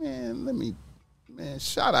put, man,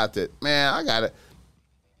 shout out to, man, I gotta,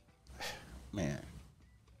 man.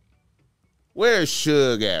 Where's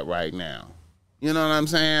Suge at right now? You know what I'm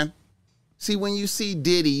saying? See, when you see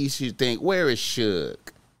Diddy, you should think, where is Suge?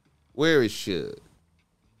 Where is Suge?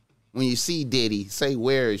 When you see Diddy, say,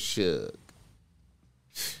 where is Suge?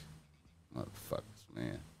 Motherfuckers,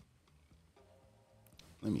 man.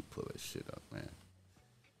 Let me pull this shit up, man.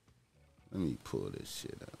 Let me pull this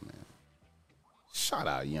shit up, man. Shout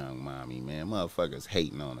out Young Mommy, man. Motherfuckers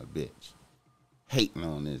hating on a bitch. Hating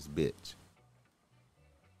on this bitch.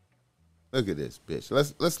 Look at this bitch.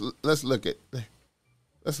 Let's look at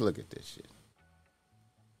this shit.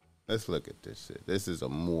 Let's look at this shit. This is a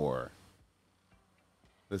more.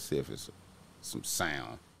 Let's see if it's some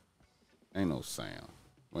sound. Ain't no sound.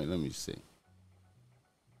 Wait, let me see.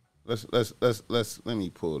 Let me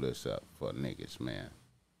pull this up for niggas, man.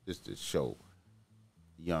 Just to show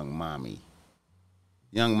Young Mommy.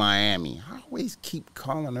 Young Miami. I always keep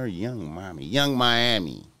calling her Young Mommy. Young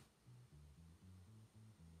Miami.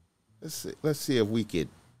 Let's see if we could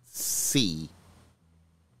see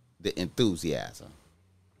the enthusiasm.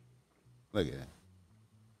 Look at that.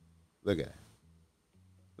 Look at that.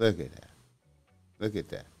 Look at that. Look at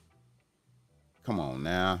that. Come on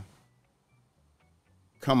now.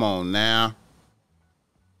 Come on now.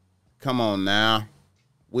 Come on now.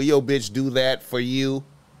 Will your bitch do that for you?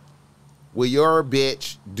 Will your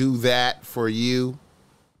bitch do that for you?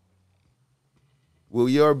 Will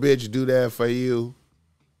your bitch do that for you?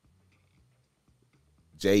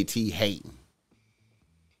 JT hating.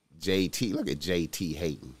 JT, look at JT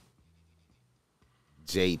hating.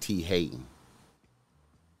 JT hating.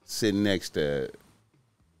 Sitting next to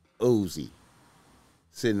Uzi.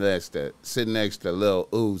 Sitting next to Lil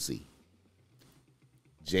Uzi.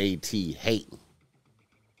 JT hating.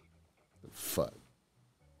 The fuck.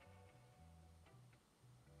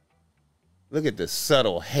 Look at the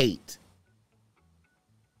subtle hate.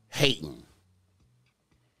 Hating.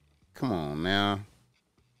 Come on now.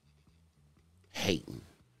 Hating.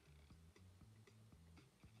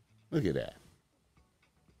 Look at that.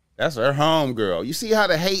 That's her homegirl. You see how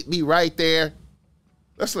the hate be right there?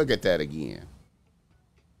 Let's look at that again.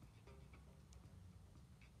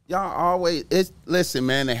 Y'all always, listen,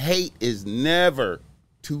 man, the hate is never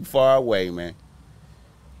too far away, man.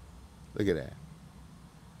 Look at that.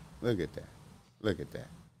 Look at that. Look at that.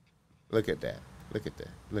 Look at that. Look at that.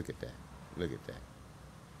 Look at that. Look at that.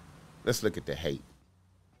 Let's look at the hate.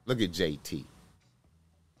 Look at JT.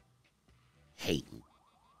 Hating.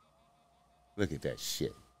 Look at that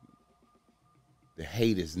shit. The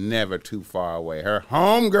hate is never too far away. Her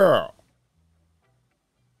homegirl.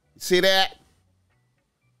 You see that?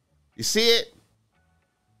 You see it?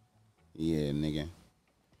 Yeah, nigga.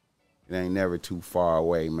 It ain't never too far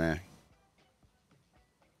away, man.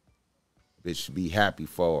 Bitch should be happy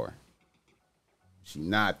for her. She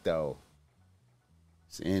not, though.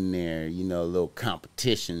 It's in there, you know, little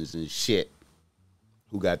competitions and shit.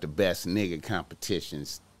 Who got the best nigga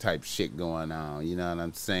competitions type shit going on. You know what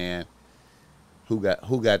I'm saying? Who got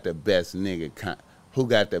the best nigga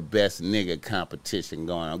competition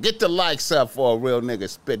going on? Get the likes up for a real nigga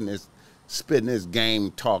spitting this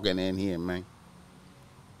game talking in here, man.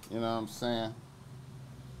 You know what I'm saying?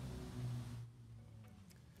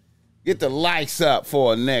 Get the likes up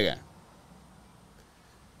for a nigga.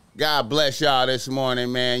 God bless y'all this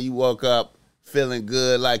morning, man. You woke up feeling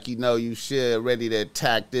good like you know you should, ready to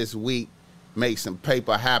attack this week, make some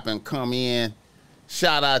paper happen, come in.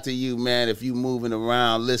 Shout out to you, man, if you moving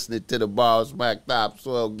around, listening to the Ball Smack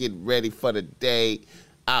Topsoil, get ready for the day,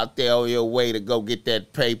 out there on your way to go get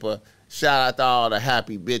that paper. Shout out to all the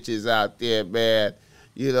happy bitches out there, man.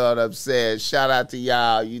 You know what I'm saying? Shout out to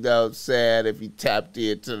y'all, you know what I'm saying, if you tapped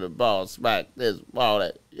into the Ball Smack this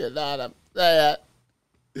morning. You know what I'm saying?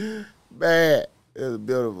 Man, it's a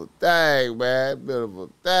beautiful thing, man.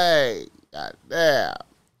 Beautiful thing. God damn.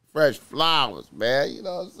 Fresh flowers, man. You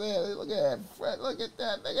know what I'm saying? Look at that. Look at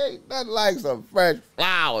that. Nigga, ain't nothing like some fresh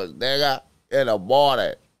flowers, nigga, in the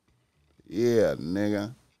morning. Yeah,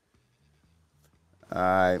 nigga. All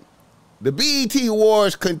right. The BET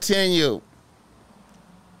Awards continue.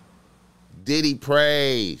 Diddy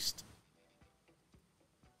praised.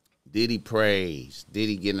 Diddy praised.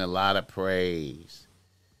 Diddy getting a lot of praise.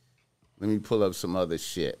 Let me pull up some other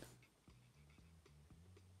shit.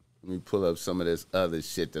 Let me pull up some of this other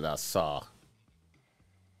shit that I saw.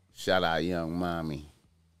 Shout out Young Mommy.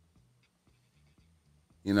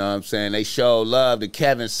 You know what I'm saying? They showed love to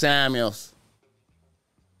Kevin Samuels.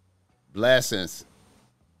 Blessings.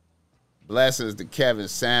 Blessings to Kevin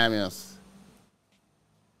Samuels.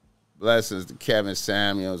 Blessings to Kevin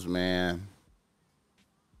Samuels, man.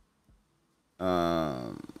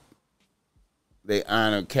 They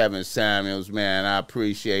honor Kevin Samuels, man. I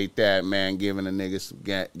appreciate that, man. Giving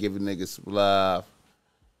niggas some love.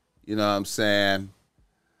 You know what I'm saying?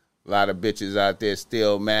 A lot of bitches out there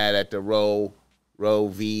still mad at the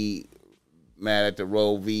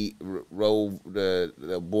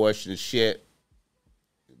the abortion shit.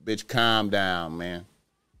 Bitch, calm down, man.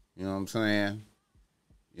 You know what I'm saying?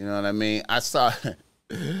 You know what I mean? I saw a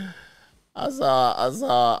bitch. I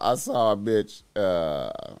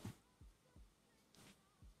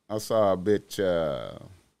saw a bitch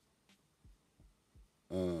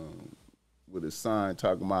with a sign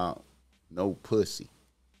talking about no pussy.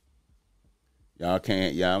 Y'all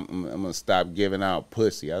can't. I'm gonna stop giving out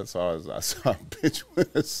pussy. I saw a bitch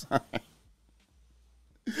with a sign.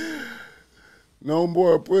 No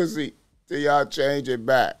more pussy till y'all change it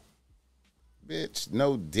back. Bitch,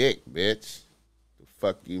 no dick, bitch. The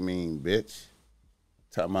fuck you mean, bitch?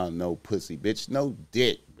 Talking about no pussy, bitch. No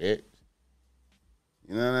dick, bitch.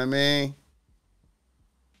 You know what I mean?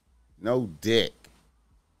 No dick.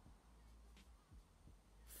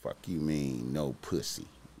 Fuck you mean, no pussy.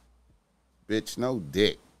 Bitch, no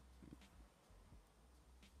dick.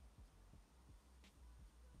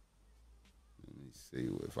 Let me see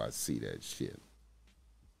if I see that shit.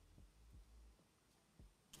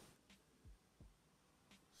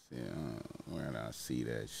 See, where did I see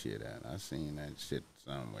that shit at? I seen that shit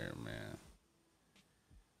somewhere, man.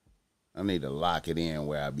 I need to lock it in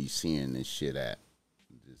where I be seeing this shit at.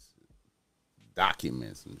 Just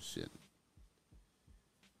document some shit.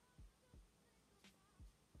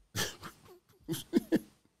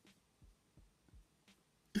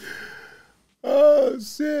 Oh,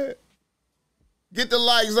 shit. Get the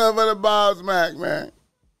likes up for the Ball Smack, man.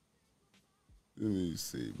 Let me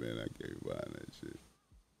see, man. I can't find that shit.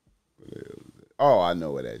 What the hell is that? Oh, I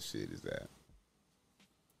know where that shit is at.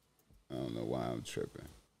 I don't know why I'm tripping.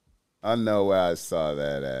 I know where I saw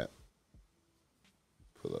that at.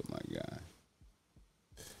 Pull up my guy.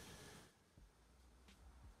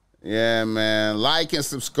 Yeah, man. Like and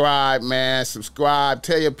subscribe, man. Subscribe.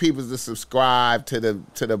 Tell your people to subscribe to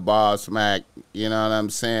the Ball Smack. You know what I'm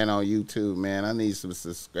saying, on YouTube, man. I need some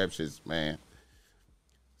subscriptions, man.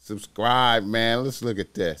 Subscribe, man. Let's look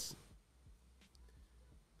at this.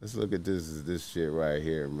 Let's look at this shit right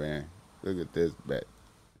here, man. Look at this bitch.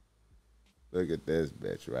 Look at this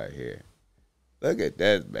bitch right here. Look at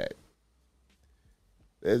this bitch.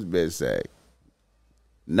 This bitch say,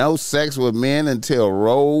 no sex with men until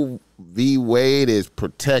Roe v. Wade is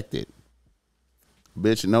protected.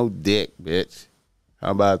 Bitch, no dick, bitch.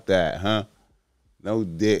 How about that, huh? No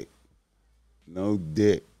dick. No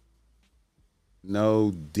dick.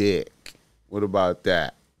 No dick. What about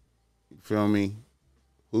that? You feel me?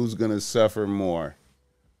 Who's gonna suffer more?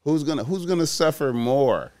 Who's gonna suffer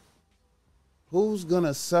more? Who's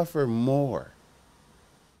gonna suffer more?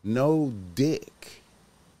 No dick.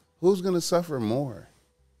 Who's gonna suffer more?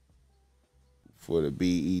 For the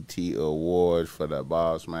BET Awards for the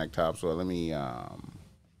Ball Smack Top. So let me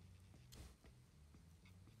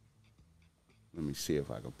see if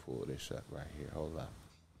I can pull this up right here. Hold up.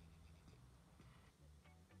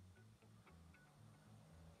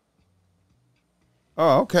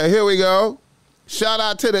 Oh, okay, here we go. Shout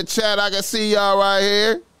out to the chat. I can see y'all right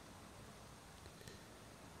here.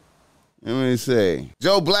 Let me see.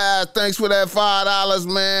 Joe Blast, thanks for that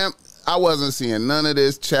 $5, man. I wasn't seeing none of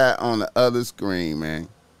this chat on the other screen, man.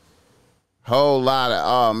 Whole lot of,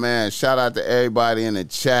 oh, man, shout out to everybody in the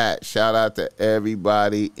chat. Shout out to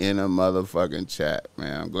everybody in the motherfucking chat,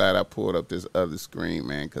 man. I'm glad I pulled up this other screen,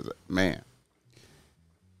 man, because, man,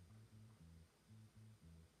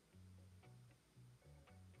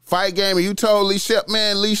 Fight game, and you told Lichelle,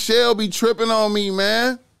 man, Lichelle be tripping on me,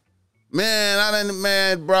 man. Man, I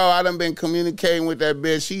done been communicating with that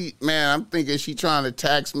bitch. I'm thinking she trying to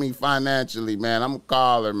tax me financially, man. I'm gonna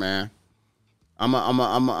call her, man. I'm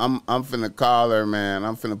finna call her, man.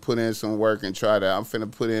 I'm finna put in some work and I'm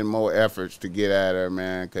finna put in more efforts to get at her,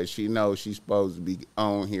 man, because she knows she's supposed to be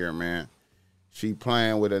on here, man. She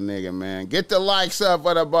playing with a nigga, man. Get the likes up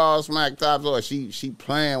for the Ball Smack Top Or she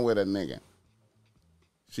playing with a nigga.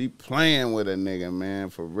 She playing with a nigga, man,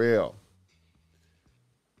 for real.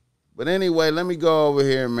 But anyway, let me go over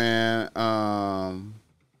here, man. Let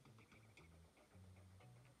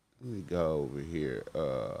me go over here.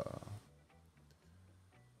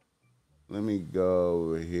 Let me go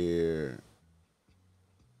over here.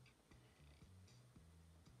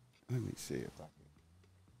 Let me see if I can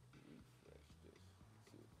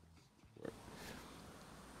refresh this.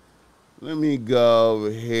 Let me go over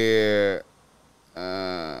here.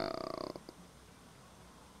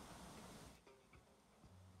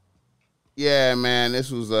 Yeah, man,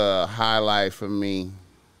 this was a highlight for me.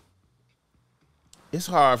 It's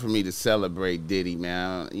hard for me to celebrate Diddy,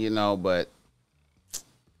 man, but,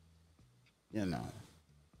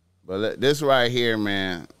 But this right here,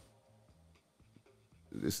 man,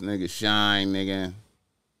 this nigga Shine, nigga.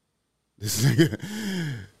 This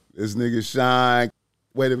nigga Shine.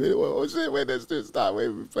 Wait a minute, what shit? Wait, let's just stop. Wait,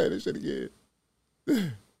 we play this shit again.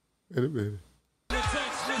 Wait a minute.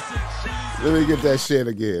 Let me get that shit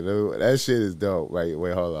again. That shit is dope. Wait,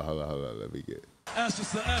 hold on. Let me get it. Ashes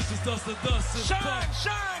to ashes, dust to dust. Shine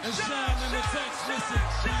in the text, listen.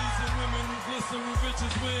 Ladies and women who glisten with riches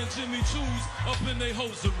wearing Jimmy Choos up in their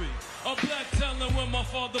hosiery. A black talent when my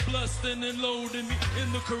father blessed and enloaded me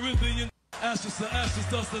in the Caribbean. Ashes to ashes,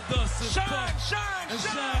 dust to dust. Shine in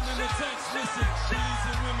the text, listen. Ladies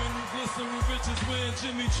and women who glisten with riches wearing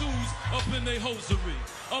Jimmy Choos up in their hosiery.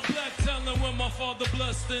 A black talent when my father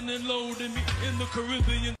blessed and enloaded me in the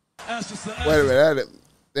Caribbean. Ashes to ashes. Wait a minute.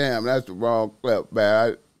 Damn, that's the wrong clip,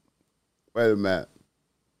 man. Wait a minute.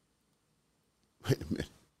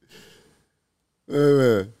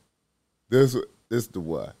 This the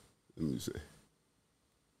one. Let me see.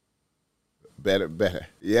 Better.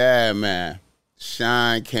 Yeah, man.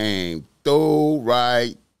 Shine came through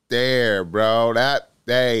right there, bro. That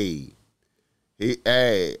day. He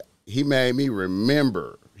made me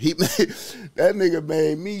remember. That nigga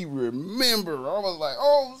made me remember. I was like,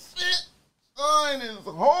 oh shit. Shine is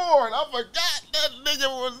hard. I forgot that nigga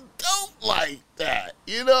was dope like that.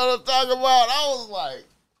 You know what I'm talking about? I was like,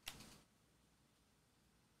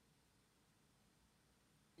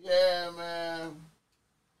 yeah, man.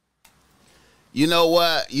 You know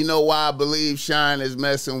what? You know why I believe Shine is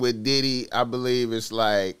messing with Diddy? I believe it's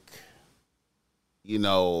like,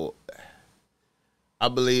 I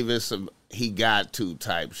believe it's a he got to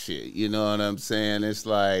type shit. You know what I'm saying? It's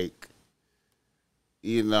like,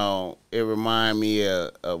 it remind me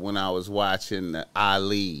of when I was watching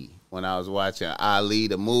Ali. When I was watching Ali,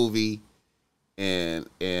 the movie, and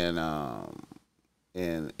then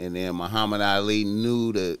Muhammad Ali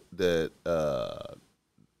knew that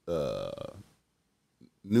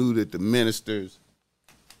the ministers,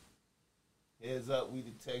 heads up, we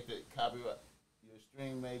detected copyright. Your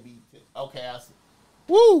stream may be okay. I see.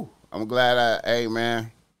 Woo! I'm glad hey man.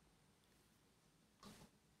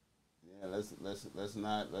 Let's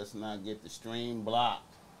not get the stream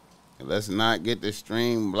blocked. Let's not get the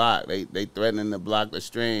stream blocked. They threatening to block the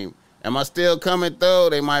stream. Am I still coming through?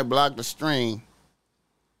 They might block the stream.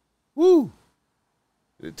 Woo!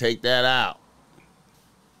 Take that out.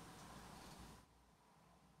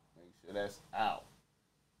 Make sure that's out.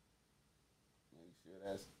 Make sure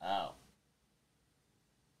that's out.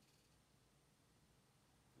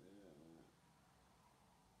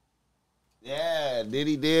 Yeah,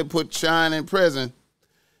 Diddy did put Shine in prison.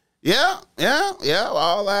 Yeah,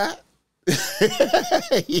 all that.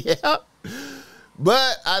 Yeah.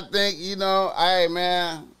 But I think, hey,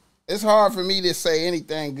 man, it's hard for me to say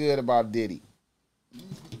anything good about Diddy.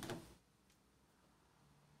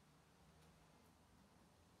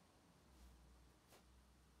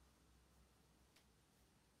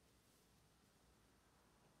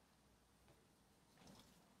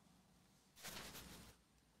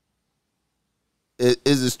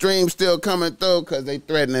 Is the stream still coming through? Because they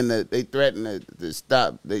threatening to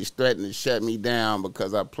stop. They threatening to shut me down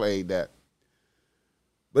because I played that.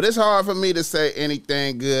 But it's hard for me to say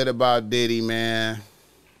anything good about Diddy, man.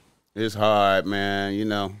 It's hard, man.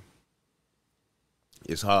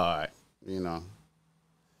 It's hard,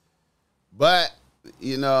 But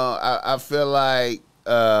I feel like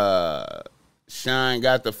Shine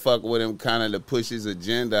got to fuck with him kind of to push his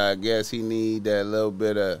agenda. I guess he need that little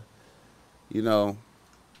bit of, you know.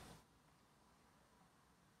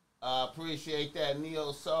 I appreciate that,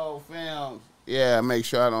 Neo Soul Films. Yeah, make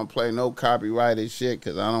sure I don't play no copyrighted shit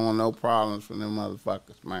because I don't want no problems from them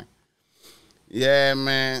motherfuckers, man. Yeah,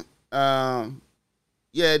 man.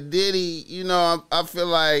 Yeah, Diddy, you know, I feel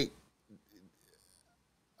like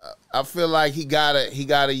he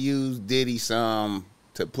gotta use Diddy some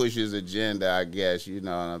to push his agenda, I guess, you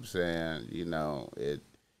know what I'm saying? You know,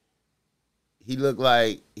 he looked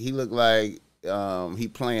like he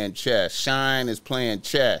playing chess. Shine is playing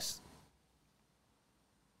chess.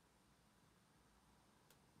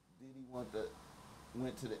 Diddy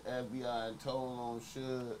went to the FBI and told on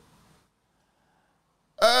Suge.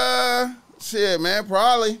 Shit, man,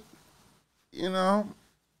 probably. You know.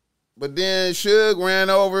 But then Suge ran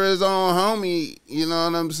over his own homie, you know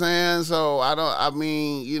what I'm saying? So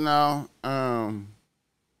you know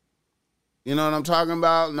what I'm talking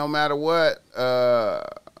about? No matter what,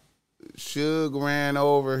 Suge ran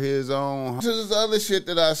over his own. This is other shit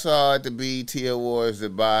that I saw at the BET Awards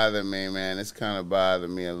that bothered me, man. It's kind of bothered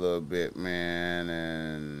me a little bit, man,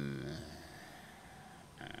 and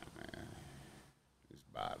it's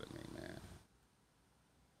bothered me, man.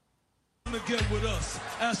 Get with us.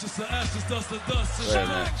 Ashes to ashes, dust to dust.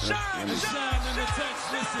 Shine in the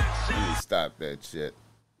text, listen. Let me stop that shit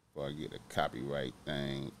before I get a copyright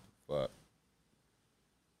thing. Fuck.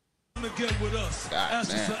 Get with us.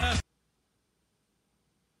 Ashes to ashes.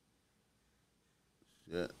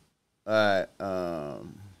 Shit. All right.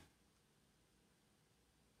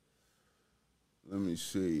 Let me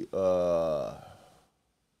see.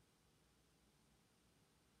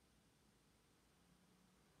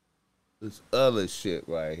 This other shit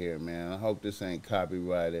right here, man. I hope this ain't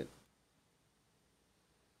copyrighted.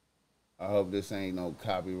 I hope this ain't no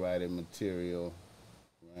copyrighted material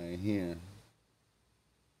right here.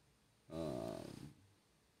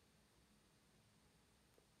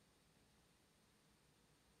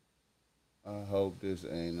 I hope this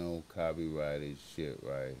ain't no copyrighted shit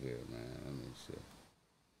right here, man. Let me see.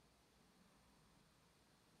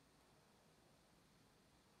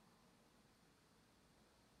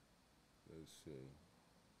 Let's see.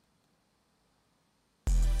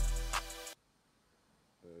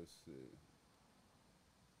 Let's see.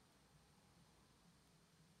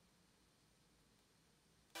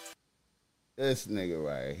 This nigga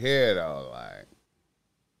right here, though, like.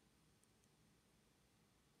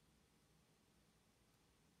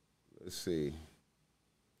 Let's see.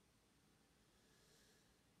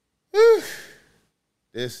 Whew.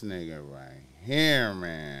 This nigga right here,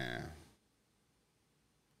 man.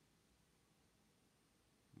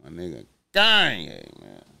 My nigga Kanye,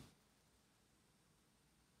 man.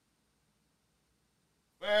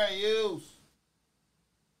 Fair use.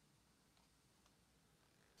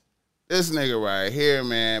 This nigga right here,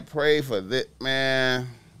 man. Pray for this, man.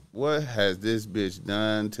 What has this bitch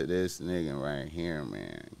done to this nigga right here,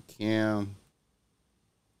 man? Kim.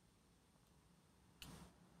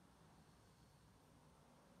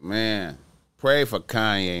 Man, pray for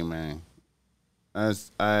Kanye, man.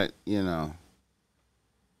 You know.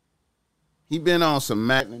 He been on some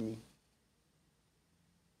Mac. Let me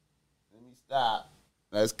stop.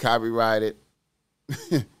 That's copyrighted.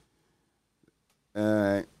 All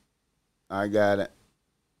right. I got it.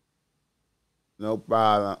 No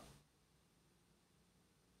problem.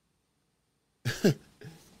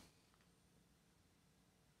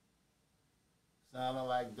 Sounding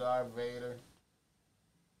like Darth Vader.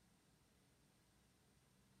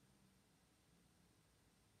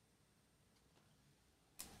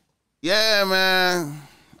 Yeah, man.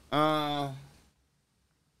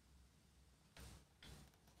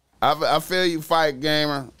 I feel you, Fight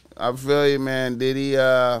Gamer. I feel you, man. Did he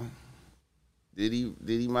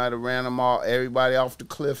might have ran them all, everybody off the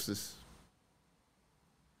cliffs?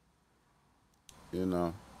 You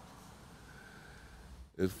know,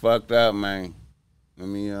 it's fucked up, man. Let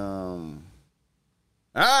me all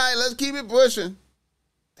right, let's keep it pushing.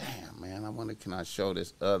 Damn, man. I wonder, can I show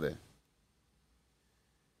this other?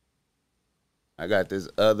 I got this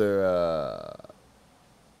other.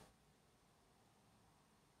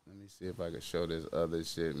 Let me see if I can show this other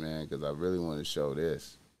shit, man, because I really want to show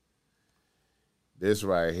this. This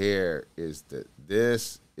right here is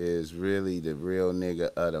really the real nigga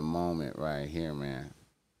of the moment right here, man.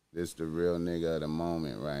 This the real nigga of the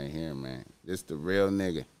moment right here, man. This the real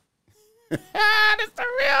nigga. This the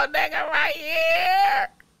real nigga right here.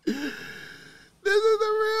 This is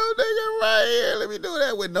the real nigga right here. Let me do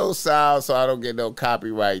that with no sound so I don't get no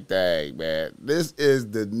copyright thing, man. This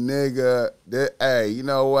is the nigga. Hey, you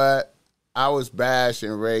know what? I was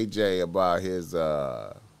bashing Ray J about his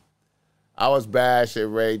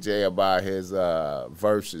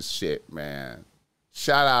versus shit, man.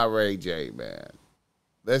 Shout out Ray J, man.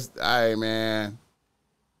 Man.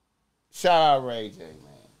 Shout out Ray J,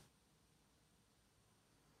 man.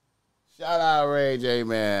 Shout out Ray J,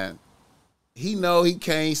 man. He know he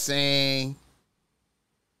can't sing.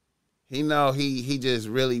 He know he just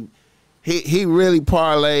really he really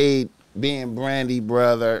parlayed being Brandy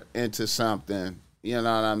brother into something. You know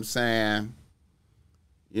what I'm saying?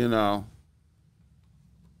 You know.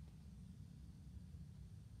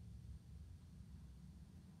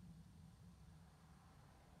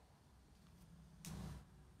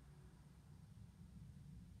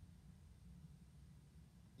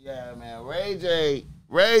 Yeah, man. Ray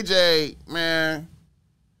J, man.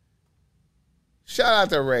 Shout out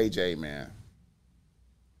to Ray J, man.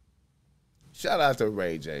 Shout out to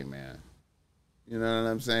Ray J, man. You know what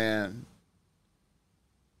I'm saying?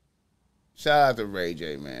 Shout out to Ray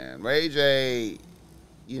J, man. Ray J,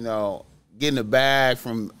 you know, getting a bag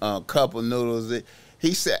from Cup of Noodles.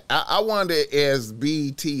 He said, I wonder, is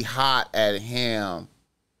BT hot at him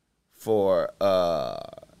for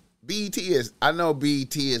BT is, I know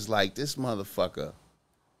BT is like, this motherfucker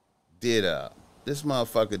did a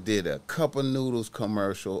Cup of Noodles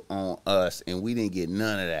commercial on us and we didn't get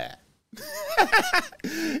none of that. He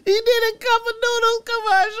did a Cup of Noodles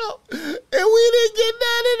commercial and we didn't get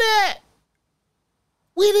none of that.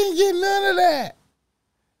 We didn't get none of that.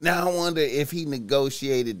 Now I wonder if he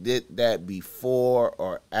negotiated that before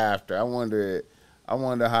or after. I wonder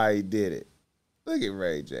how he did it. Look at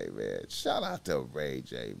Ray J, man. Shout out to Ray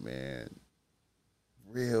J, man.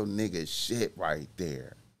 Real nigga shit right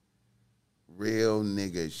there. Real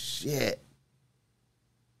nigga shit.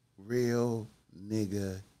 Real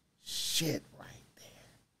nigga shit right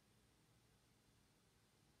there.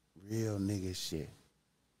 Real nigga shit.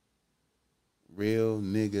 Real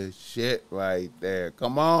nigga shit right there.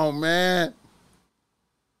 Come on, man.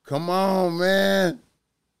 Come on, man.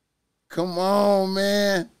 Come on,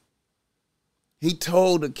 man. He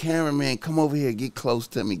told the cameraman, come over here, get close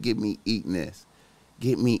to me, get me eating this.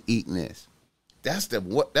 Get me eating this. That's the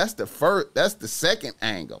second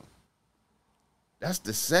angle. That's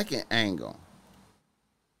the second angle.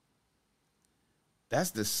 That's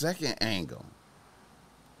the second angle.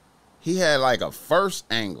 He had like a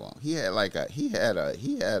first angle. He had a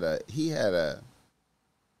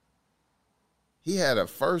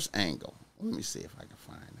first angle. Let me see if I can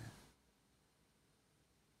find that.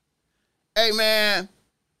 Hey, man.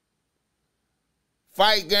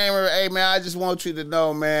 Fight Gamer, hey, man, I just want you to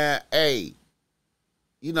know, man, hey,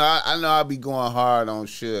 you know, I know I be going hard on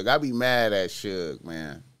Suge. I be mad at Suge,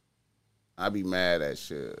 man. I be mad at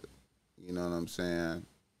Suge. You know what I'm saying?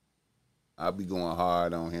 I be going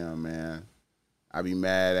hard on him, man. I be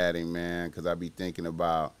mad at him, man, because I be thinking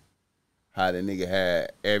about how the nigga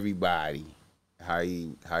had everybody, how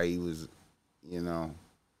he was, you know.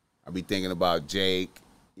 I be thinking about Jake,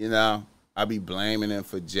 you know. I be blaming him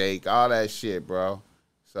for Jake, all that shit, bro.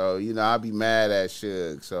 So, you know, I be mad at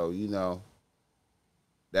Suge. So, you know,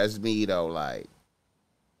 that's me, though, like.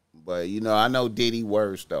 But, you know, I know Diddy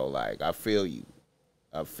worse, though. Like, I feel you.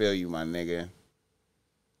 I feel you, my nigga.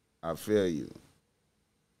 I feel you.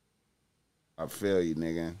 I feel you,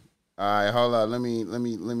 nigga. All right, hold on. Let me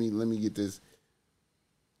get this.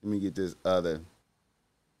 Let me get this other.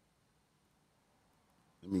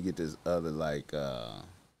 Let me get this other, like, let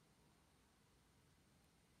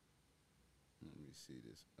me see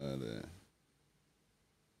this other.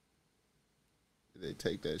 Did they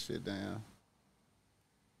take that shit down?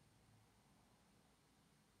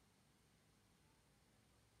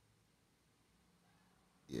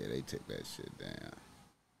 Yeah, they took that shit down.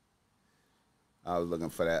 I was looking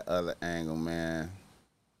for that other angle, man.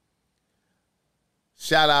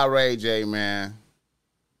 Shout out Ray J, man.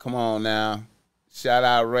 Come on now. Shout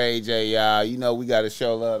out Ray J, y'all. You know we got to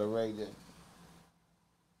show love to Ray J.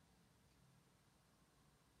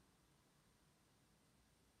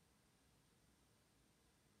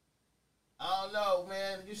 I don't know,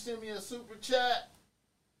 man. You send me a super chat.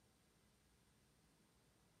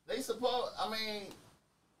 They supposed, I mean,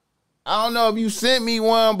 I don't know if you sent me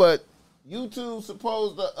one, but YouTube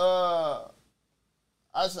supposed to,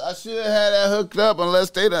 I should have that hooked up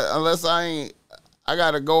unless I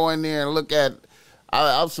gotta go in there and look at,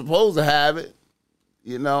 I'm supposed to have it.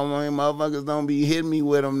 You know what I mean? Motherfuckers don't be hitting me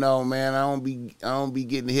with them, no, man. I don't be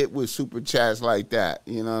getting hit with super chats like that.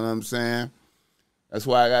 You know what I'm saying? That's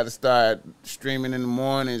why I got to start streaming in the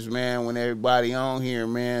mornings, man, when everybody on here,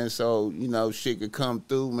 man, so, you know, shit could come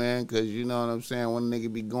through, man, because you know what I'm saying? When a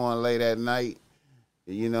nigga be going late at night,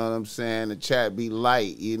 You know what I'm saying? The chat be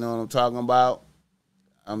light. You know what I'm talking about?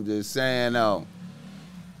 I'm just saying, though.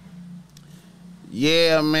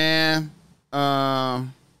 Yeah, man. All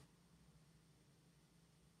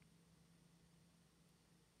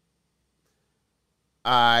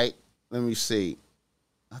right. Let me see.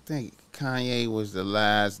 I think Kanye was the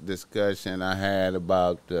last discussion I had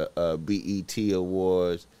about the BET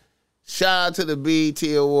Awards. Shout out to the BET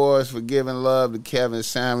Awards for giving love to Kevin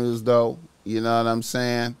Samuels, though. You know what I'm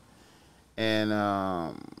saying? And,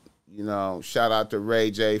 you know, shout out to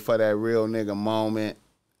Ray J for that real nigga moment.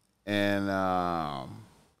 And,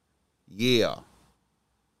 yeah.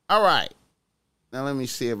 All right. Now let me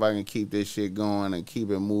see if I can keep this shit going and keep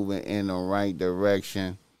it moving in the right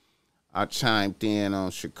direction. I chimed in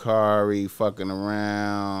on Sha'Carri fucking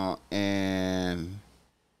around and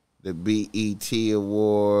the BET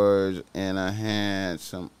Awards, and I had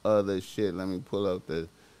some other shit. Let me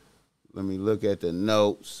look at the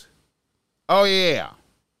notes. Oh, yeah.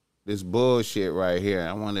 This bullshit right here.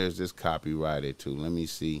 I wonder if this copyrighted too. Let me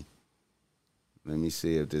see. Let me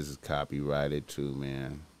see if this is copyrighted too,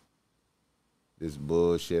 man. This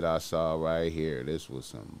bullshit I saw right here. This was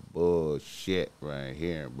some bullshit right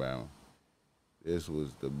here, bro. This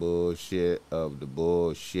was the bullshit of the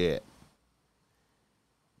bullshit.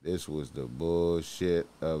 This was the bullshit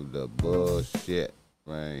of the bullshit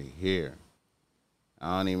right here.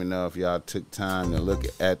 I don't even know if y'all took time to look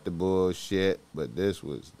at the bullshit, but this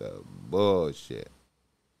was the bullshit.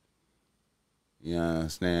 You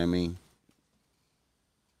understand me?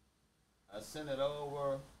 I sent it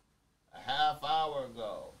over a half hour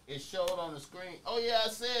ago. It showed on the screen. Oh, yeah, I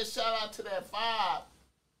said shout out to that 5.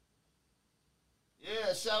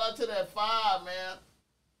 Yeah, shout out to that 5, man.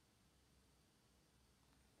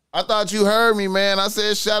 I thought you heard me, man. I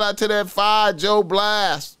said shout out to that 5, Joe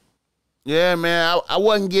Blast. Yeah, man. I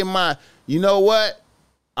wasn't getting my, you know what?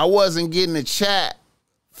 I wasn't getting the chat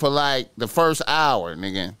for like the first hour,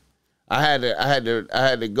 nigga. I had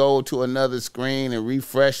to go to another screen and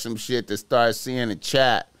refresh some shit to start seeing the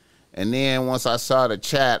chat. And then once I saw the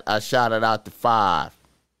chat, I shot it out to 5.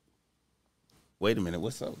 Wait a minute,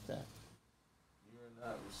 what's up with that? You're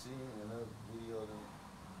not receiving another video.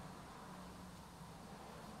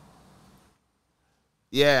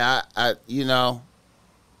 Yeah, I you know.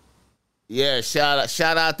 Yeah,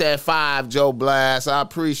 shout out that 5, Joe Blast. I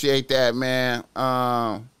appreciate that, man.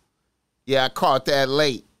 Yeah, I caught that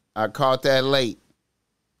late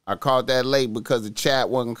because the chat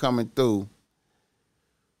wasn't coming through.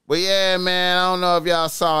 But yeah, man, I don't know if y'all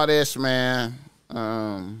saw this, man.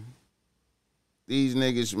 These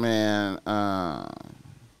niggas, man.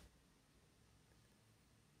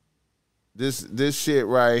 This shit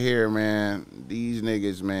right here, man. These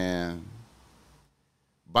niggas, man.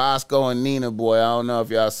 Bosco and Nina Boy. I don't know if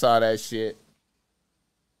y'all saw that shit.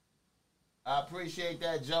 I appreciate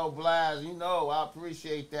that, Joe Blast. You know, I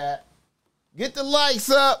appreciate that. Get the likes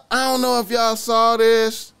up. I don't know if y'all saw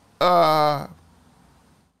this.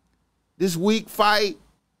 This week fight.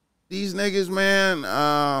 These niggas, man.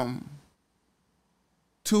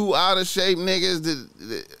 2 out of shape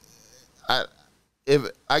niggas.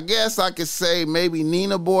 I guess I could say maybe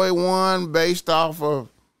Nina Boy won based off of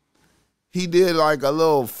he did like a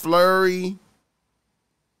little flurry.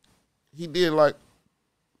 He did like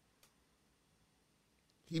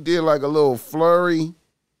a little flurry.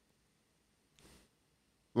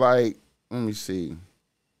 Like, let me see.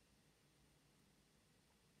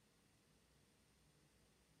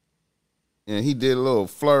 And he did a little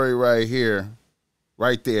flurry right here.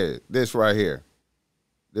 Right there. This right here.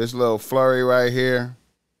 This little flurry right here.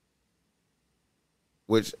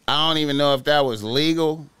 Which I don't even know if that was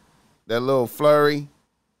legal. That little flurry.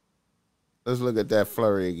 Let's look at that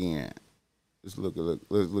flurry again. Let's look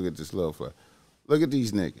at this little flurry. Look at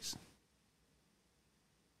these niggas.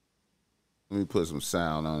 Let me put some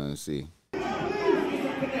sound on it and see.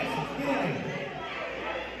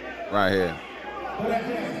 Right here.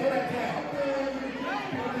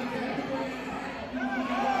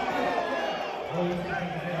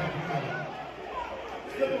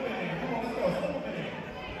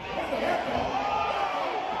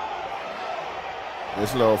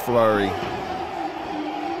 This little flurry.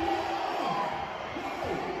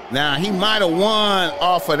 Now, he might have won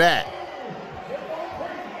off of that.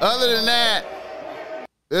 Other than that,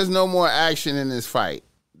 there's no more action in this fight.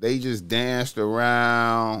 They just danced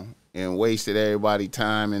around and wasted everybody's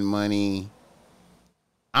time and money.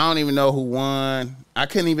 I don't even know who won. I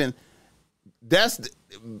couldn't even.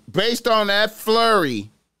 Based on that flurry,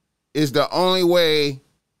 is the only way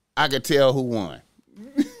I could tell who won.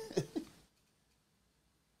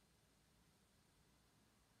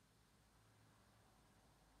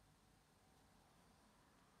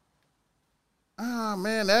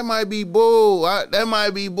 man, that might be bull. That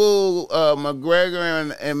might be bull.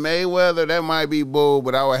 McGregor and Mayweather, that might be bull,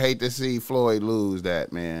 but I would hate to see Floyd lose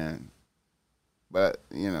that, man. But,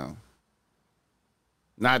 you know,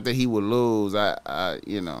 not that he would lose,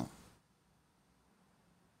 you know.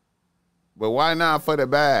 But why not for the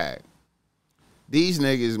bag? These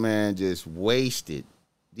niggas, man, just wasted.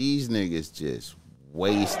 These niggas just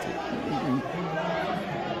wasted.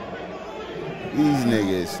 These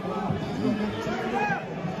niggas.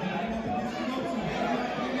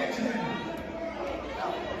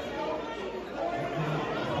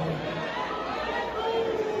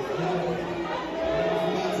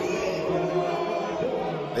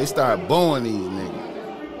 They start booing these niggas.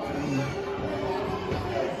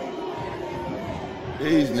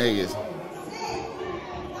 These niggas.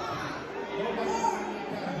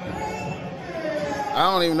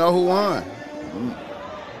 I don't even know who won.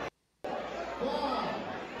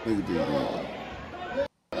 Look at these niggas.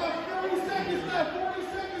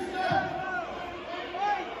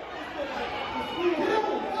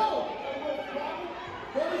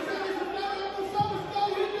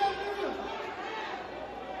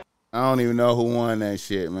 I don't even know who won that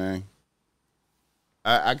shit, man.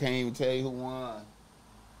 I can't even tell you who won.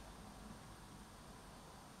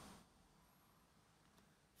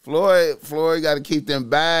 Floyd got to keep them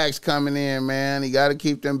bags coming in, man. He got to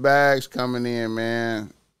keep them bags coming in,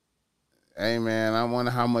 man. Hey, man, I wonder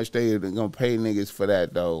how much they going to pay niggas for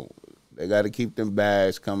that, though. They got to keep them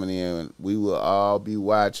bags coming in. We will all be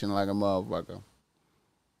watching like a motherfucker.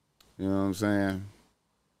 You know what I'm saying?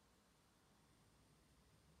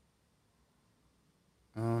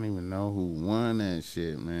 I don't even know who won that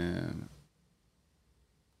shit, man.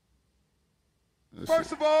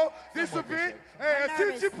 First of all, this event, hey,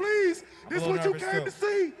 attention please. This is what you came to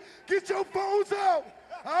see. Get your phones out.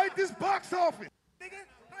 All right, this box office. Nigga,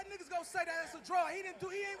 how niggas gonna say that it's a draw? He ain't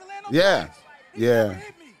even land on yeah, punch. yeah.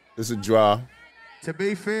 It's a draw. To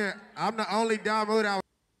be fair, I'm the only Damo that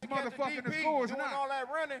was Motherfucking the scores doing all that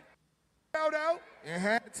running. out. It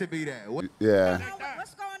had to be that. Yeah.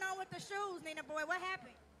 What's going on with the shoes, Nina boy? What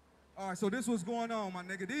happened? All right, so this what's going on, my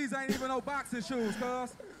nigga. These ain't even no boxing shoes,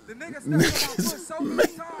 cuz. The nigga stepped on my foot so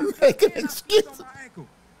many times, making and I slipped on excuses. my ankle.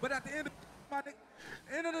 But at the end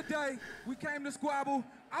of the day, we came to squabble.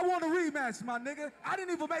 I want a rematch, my nigga. I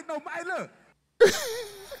didn't even make no money. Look.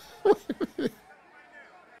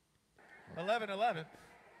 11-11.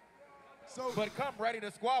 So, But come ready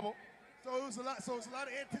to squabble. so it was a lot. So it's a lot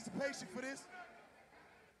of anticipation for this.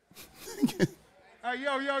 Hey,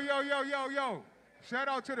 yo. Shout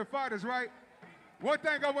out to the fighters, right? One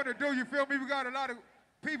thing I want to do, you feel me? We got a lot of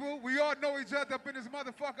people. We all know each other up in this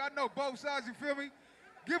motherfucker. I know both sides, you feel me?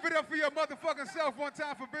 Give it up for your motherfucking self one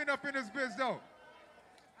time for being up in this bitch, though.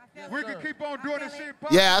 We can keep on doing this shit.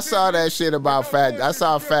 Yeah, I saw that shit about Fat. I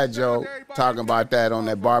saw Fat Joe talking about that on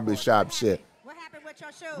that barbershop shit. What happened with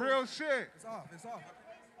your shoes? Real shit. It's off.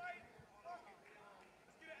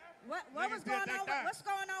 What was going on? What's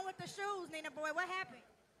going on with the shoes, Nina boy? What happened?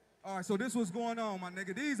 All right, so this what's going on, my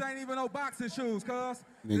nigga. These ain't even no boxing shoes, cuz.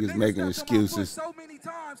 The Niggas nigga making stepped on my foot excuses. so many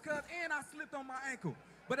times, cuz, and I slipped on my ankle.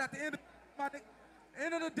 But at the end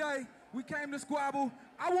of the day, we came to squabble.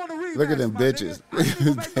 I want a rematch. Look at them my bitches. Nigga. I didn't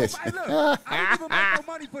even make no, hey, look, I didn't even make no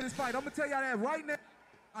money for this fight. I'm gonna tell y'all that right now.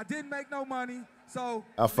 I didn't make no money, so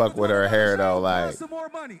I fuck with her hair though, like some more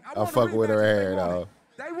money. I fuck with her hair though.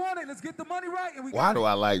 They want it. Let's get the money right, and we Why got do it.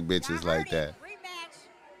 I like bitches Y'all like heard it. that? Rematch.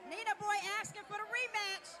 Nina boy asking for the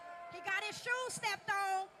rematch. He got his shoes stepped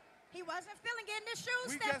on. He wasn't feeling getting his shoes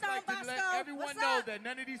We stepped just on, like to let Bosco. everyone What's know up? that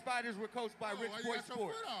none of these fighters were coached by Rich Boy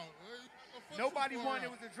Sports. Nobody won.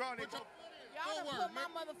 It was a draw. They both- Y'all done put my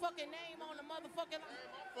motherfucking name on the motherfucking.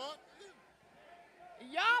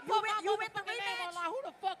 Y'all put my you with the motherfucking name on rematch? like who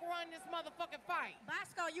the fuck run this motherfucking fight?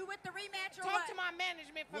 Bosco, you with the rematch or Talk what? to my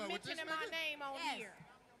management for mentioning my name on Yes. here.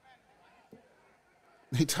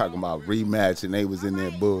 They talking about rematch and they was in there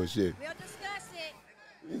All right. bullshit. We'll discuss it.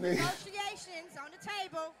 Negotiations on the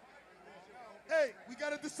table. Hey, we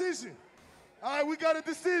got a decision. All right, we got a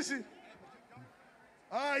decision.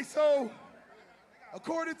 All right, so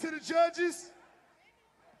according to the judges,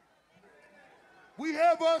 we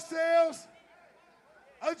have ourselves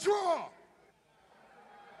a draw.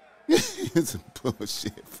 It's a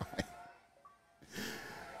bullshit fight.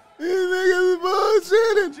 These niggas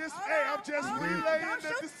bullshitting. I'm just relaying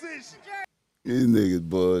the decision. These niggas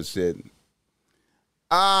bullshitting.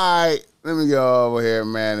 All right, let me go over here,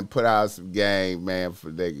 man, and put out some game, man,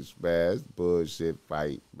 for niggas, man. It's bullshit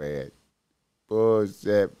fight, man.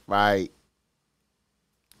 Bullshit fight.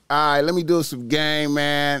 All right, let me do some game,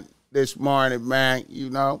 man, this morning, man, you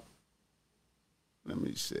know. Let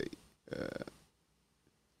me see.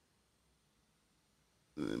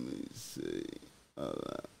 Let me see. Hold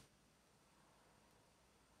on.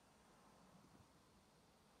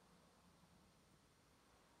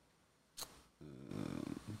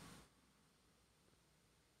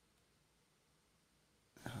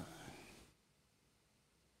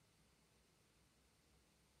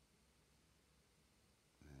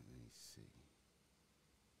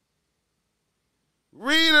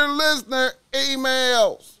 Reader, listener,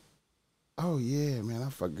 emails. Oh, yeah, man, I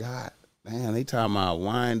forgot. Damn, they talking about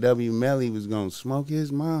YNW Melly was going to smoke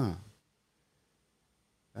his mom.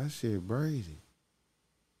 That shit crazy.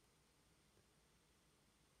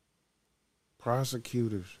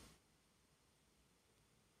 Prosecutors.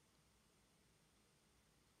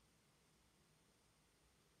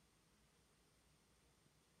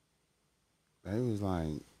 They was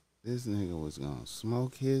like, this nigga was going to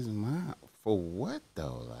smoke his mom. For what,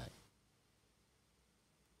 though? Like,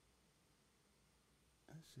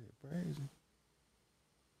 that shit crazy.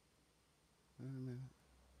 Wait a minute.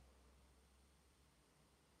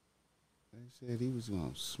 They said he was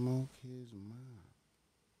going to smoke his mom.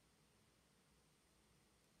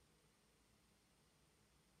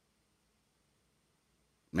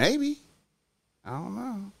 Maybe. I don't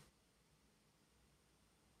know.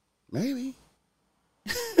 Maybe.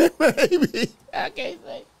 Maybe. I can't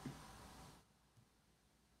say.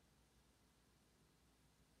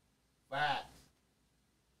 Facts.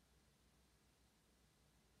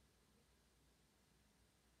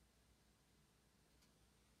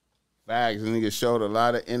 Facts. Nigga showed a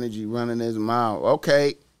lot of energy running his mouth.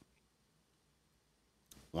 Okay.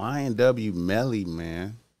 YNW Melly,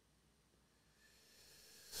 man.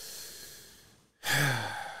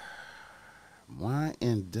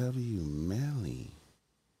 YNW Melly.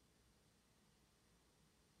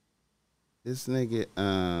 This nigga,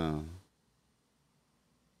 let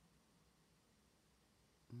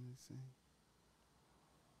me see.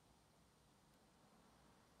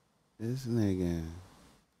 This nigga,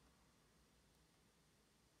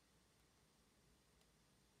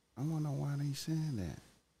 I wonder why they saying that.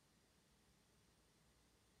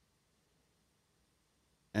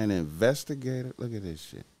 An investigator, look at this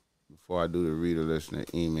shit. Before I do the reader listener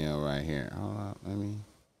email right here. Hold on, let me.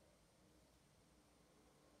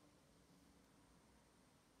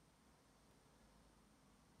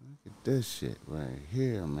 Look at this shit right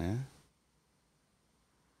here, man.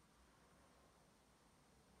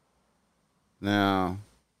 Now,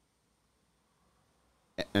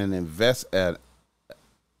 an investigator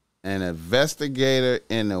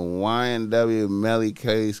in the YNW Melly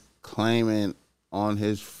case claiming on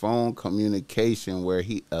his phone communication where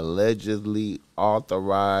he allegedly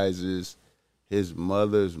authorizes his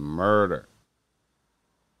mother's murder.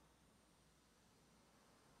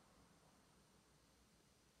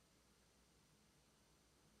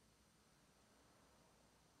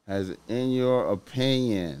 Has, in your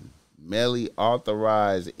opinion, Melly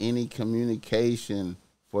authorized any communication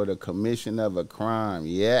for the commission of a crime?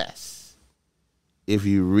 Yes. If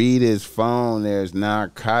you read his phone, there's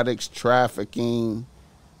narcotics trafficking,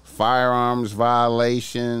 firearms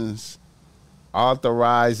violations,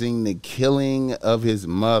 authorizing the killing of his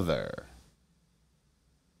mother.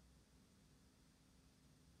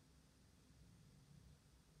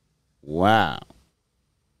 Wow.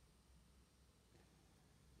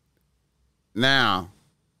 Now,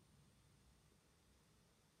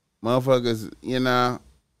 motherfuckers, you know,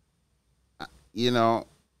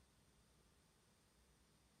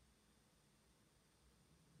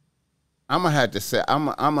 I'm gonna have to say, I'm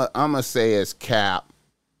gonna say it's cap.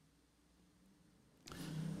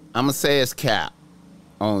 I'm gonna say it's cap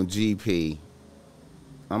on GP.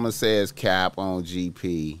 I'm gonna say it's cap on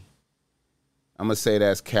GP. I'm gonna say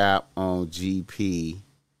that's cap on GP.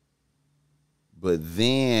 But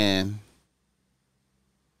then,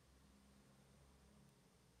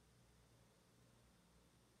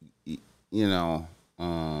 you know,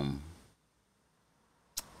 I'm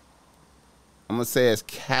gonna say it's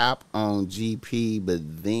cap on GP, but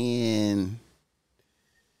then,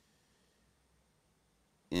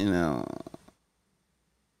 you know,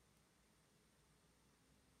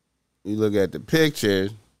 you look at the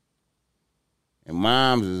pictures, and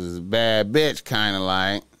mom's is a bad bitch, kind of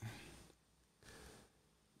like,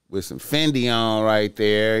 with some Fendi on right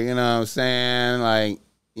there, you know what I'm saying? Like,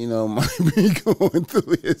 you know, might be going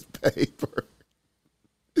through his paper.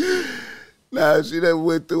 Now, she done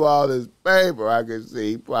went through all this paper. I can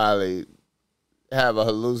see probably having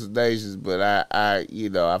hallucinations, but I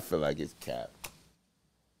feel like it's cap.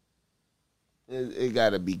 It got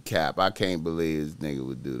to be cap. I can't believe this nigga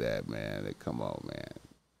would do that, man. Come on, man.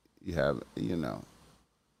 You have, it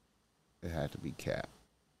had to be cap.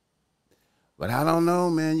 But I don't know,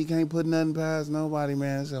 man. You can't put nothing past nobody,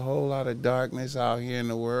 man. There's a whole lot of darkness out here in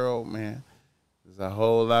the world, man. There's a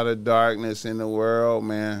whole lot of darkness in the world,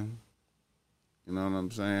 man. You know what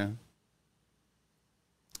I'm saying?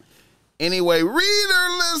 Anyway, reader,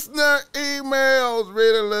 listener, emails.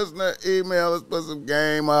 Reader, listener, email. Let's put some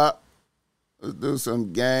game up. Let's do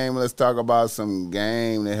some game. Let's talk about some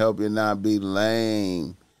game to help you not be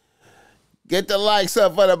lame. Get the likes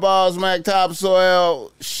up for the Ball Smack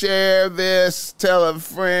Topsoil. Share this. Tell a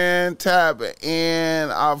friend. Tap it in.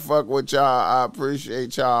 I'll fuck with y'all. I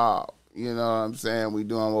appreciate y'all. You know what I'm saying? We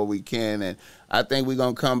doing what we can. And I think we're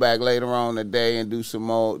going to come back later on today and do some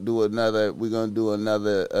more. We're going to do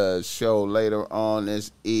another show later on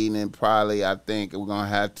this evening. Probably, I think we're going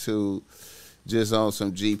to have to just on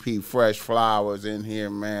some GP Fresh Flowers in here,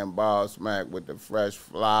 man. Ball Smack with the Fresh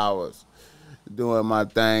Flowers. Doing my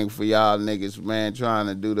thing for y'all niggas, man. Trying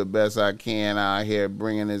to do the best I can out here.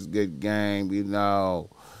 Bringing this good game, you know.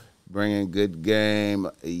 Bringing good game,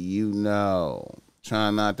 you know.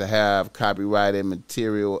 Trying not to have copyrighted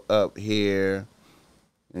material up here.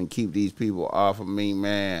 And keep these people off of me,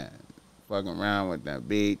 man. Fucking around with them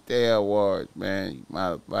big tail awards, man. You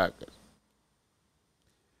motherfuckers.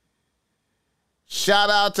 Shout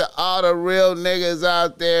out to all the real niggas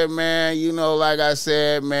out there, man. You know, like I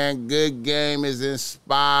said, man, good game is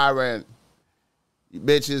inspiring. You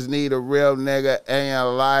bitches need a real nigga in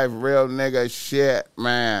your life, real nigga shit,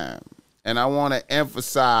 man. And I want to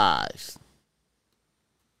emphasize,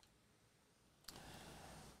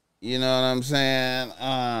 you know what I'm saying?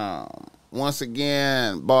 Once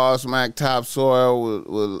again, Ball Smack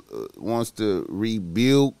Topsoil wants to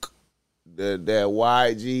rebuke that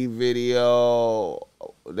YG video.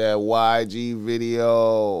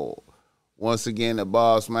 Once again, the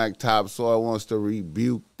Ball Smack Topsoil wants to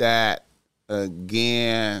rebuke that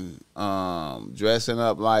again. Dressing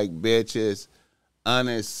up like bitches,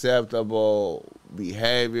 unacceptable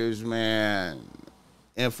behaviors, man.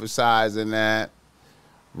 Emphasizing that,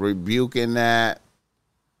 rebuking that.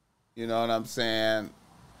 You know what I'm saying?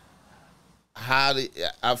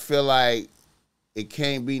 I feel like it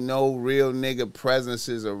can't be no real nigga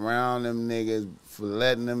presences around them niggas for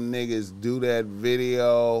letting them niggas do that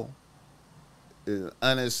video. Is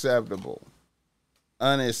unacceptable.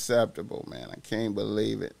 Unacceptable, man. I can't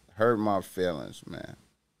believe it. Hurt my feelings, man.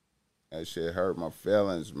 That shit hurt my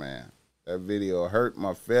feelings, man. That video hurt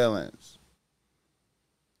my feelings.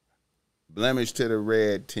 Blemish to the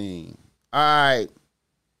red team. All right.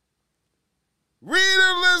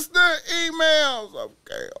 Reader, listener, emails.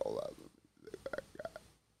 Okay, hold on.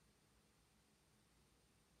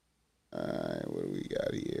 All right, what do we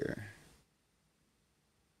got here?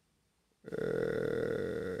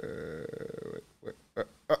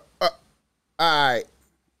 All right.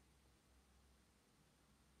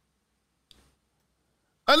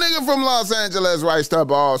 A nigga from Los Angeles writes to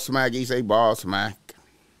Ball Smack. He say, Ball Smack.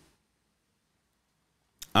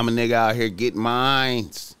 I'm a nigga out here getting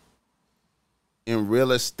mines in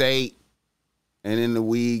real estate and in the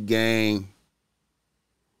weed game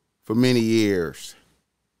for many years.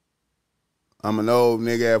 I'm an old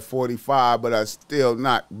nigga at 45, but I still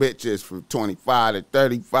knock bitches from 25 to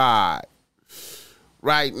 35.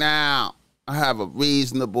 Right now, I have a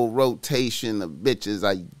reasonable rotation of bitches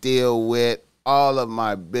I deal with. All of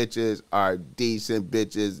my bitches are decent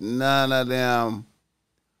bitches. None of them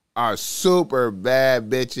are super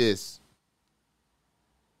bad bitches.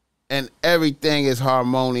 And everything is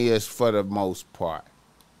harmonious for the most part.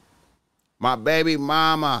 My baby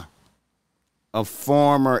mama, a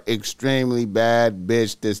former extremely bad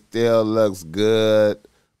bitch that still looks good,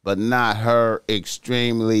 but not her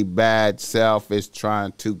extremely bad self, is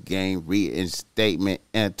trying to gain reinstatement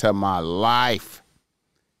into my life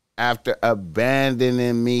after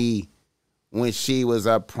abandoning me when she was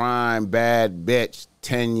a prime bad bitch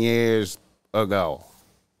 10 years ago.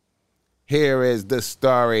 Here is the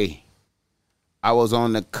story. I was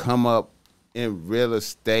on the come up in real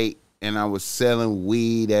estate and I was selling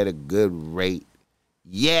weed at a good rate.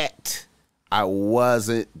 Yet, I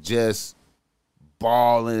wasn't just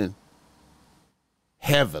balling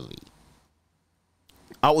heavily.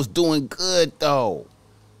 I was doing good, though.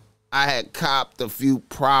 I had copped a few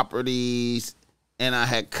properties, and I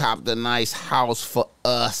had copped a nice house for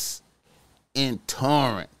us in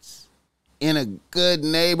Torrance, in a good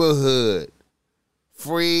neighborhood,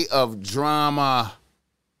 free of drama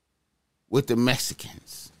with the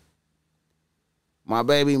Mexicans. My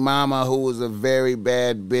baby mama, who was a very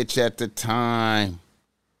bad bitch at the time,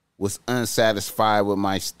 was unsatisfied with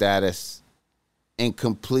my status and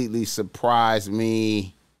completely surprised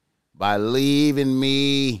me by leaving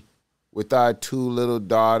me with our two little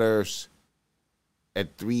daughters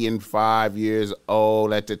at 3 and 5 years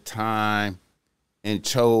old at the time and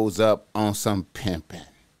chose up on some pimping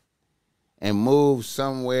and moved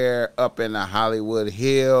somewhere up in the Hollywood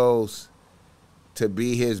Hills to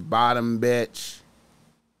be his bottom bitch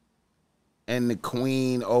and the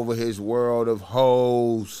queen over his world of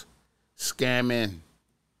hoes, scamming,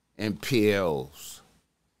 and pills.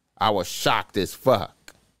 I was shocked as fuck.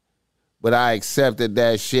 But I accepted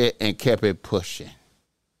that shit and kept it pushing.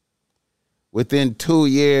 Within 2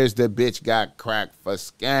 years, the bitch got cracked for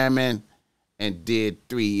scamming and did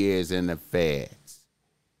 3 years in the feds.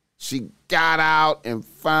 She got out and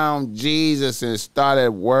found Jesus and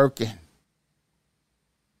started working.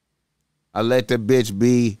 I let the bitch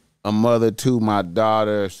be a mother to my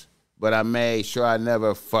daughters, but I made sure I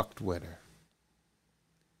never fucked with her.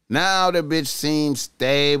 Now the bitch seems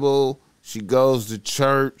stable. She goes to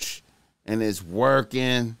church and is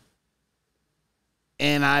working.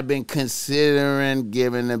 And I've been considering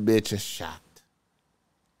giving the bitch a shot.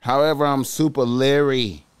 However, I'm super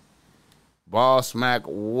leery. Boss Mac,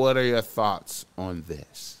 what are your thoughts on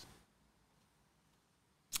this?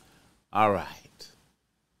 All right.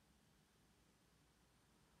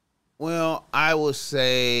 Well, I would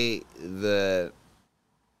say that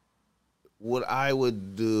what I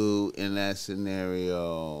would do in that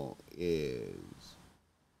scenario is,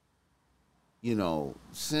 you know,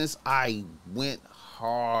 since I went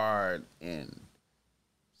hard and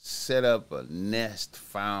set up a nest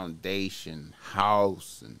foundation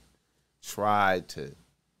house and tried to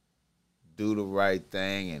do the right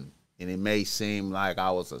thing, and it may seem like I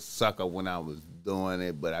was a sucker when I was doing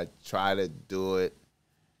it, but I try to do it,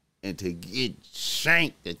 and to get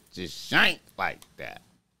shanked, it just shanked like that.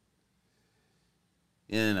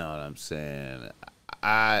 You know what I'm saying?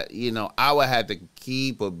 I would have to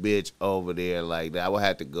keep a bitch over there like that. I would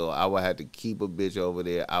have to keep a bitch over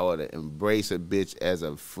there. I would embrace a bitch as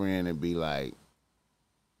a friend and be like,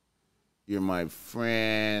 you're my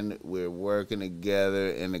friend. We're working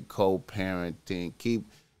together in the co-parenting. You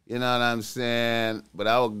know what I'm saying? But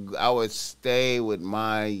I would stay with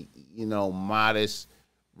my, modest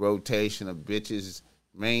rotation of bitches,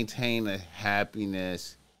 maintain a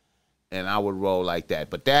happiness, and I would roll like that.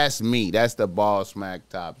 But that's me. That's the Boss Mac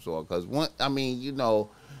Topsoil. Because, a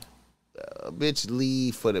bitch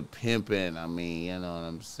leave for the pimping. You know what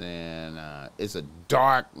I'm saying? It's a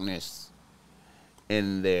darkness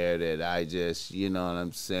in there that I just, you know what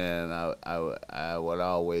I'm saying? I would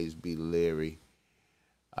always be leery.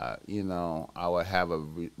 I would have a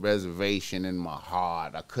reservation in my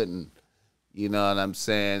heart. I couldn't, you know what I'm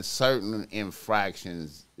saying? Certain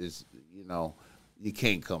infractions is, you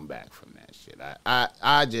can't come back from that shit.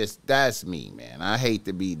 I just, that's me, man. I hate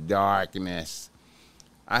to be darkness.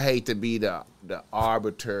 I hate to be the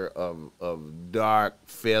arbiter of dark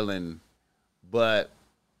feeling, but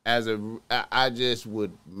I just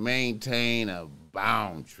would maintain a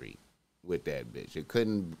boundary with that bitch. It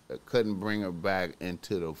couldn't bring her back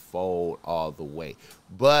into the fold all the way.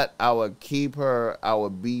 But I would keep her, I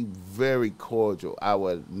would be very cordial. I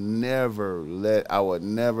would never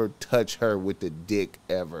touch her with the dick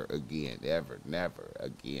ever again. Ever, never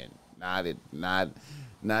again. Not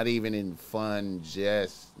even in fun,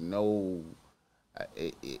 just no.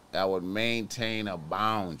 I would maintain a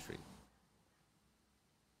boundary.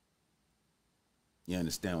 You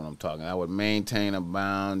understand what I'm talking? I would maintain a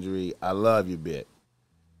boundary. I love you, bitch.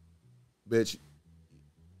 Bitch,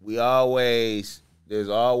 there's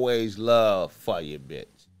always love for you, bitch.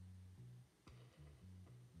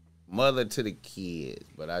 Mother to the kids,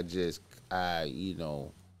 but I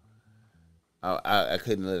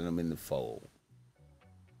couldn't let them in the fold.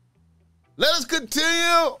 Let us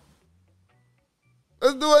continue.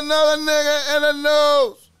 Let's do another nigga in the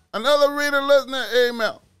news. Another reader, listener,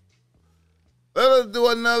 email. Let us do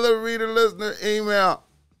another reader, listener, email.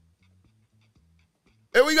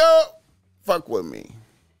 Here we go. Fuck with me.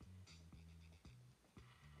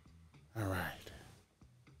 All right.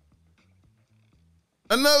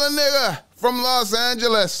 Another nigga from Los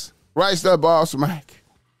Angeles writes to Boss Mac.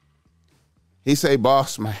 He say,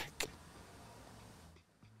 Boss Mac,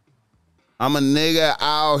 I'm a nigga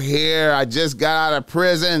out here. I just got out of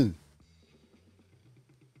prison.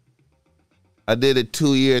 I did a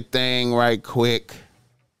 2-year thing right quick.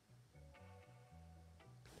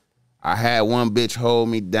 I had one bitch hold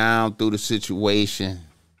me down through the situation.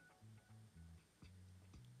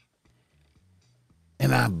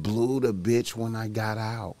 And I blew the bitch when I got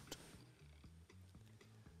out.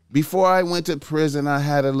 Before I went to prison, I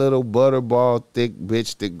had a little butterball thick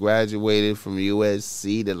bitch that graduated from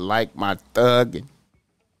USC that liked my thugging.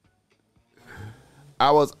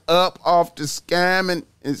 I was up off the scamming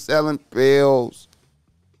and selling pills.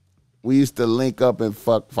 We used to link up and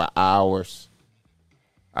fuck for hours.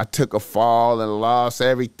 I took a fall and lost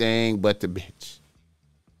everything but the bitch.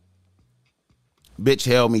 Bitch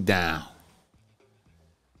held me down.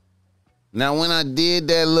 Now, when I did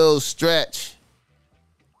that little stretch,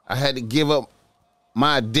 I had to give up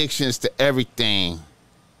my addictions to everything.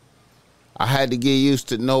 I had to get used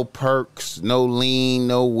to no perks, no lean,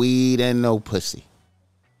 no weed, and no pussy.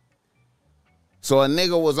 So a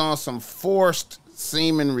nigga was on some forced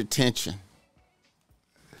semen retention.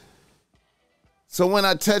 So when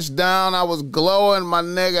I touched down, I was glowing, my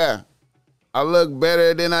nigga. I look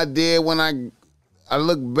better than I did when I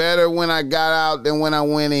look better when I got out than when I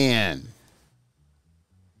went in.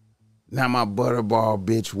 Now my butterball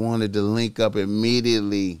bitch wanted to link up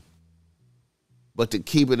immediately. But to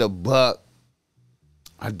keep it a buck,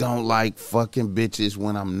 I don't like fucking bitches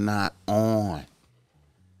when I'm not on.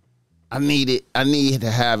 I need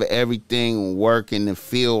to have everything working and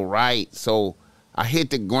feel right. So I hit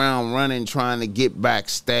the ground running trying to get back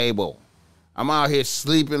stable. I'm out here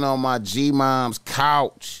sleeping on my G-mom's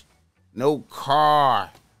couch. No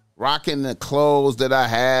car. Rocking the clothes that I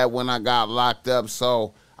had when I got locked up.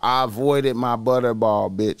 So I avoided my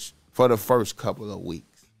butterball bitch for the first couple of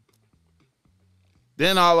weeks.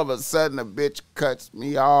 Then all of a sudden a bitch cuts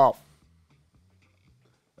me off.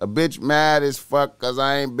 A bitch mad as fuck because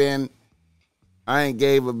I ain't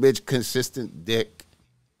gave a bitch consistent dick.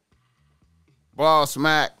 Boss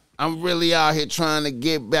Mac, I'm really out here trying to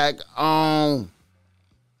get back on.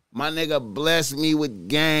 My nigga blessed me with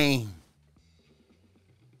game.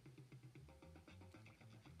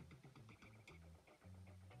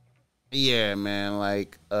 Yeah, man,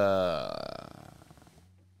 like,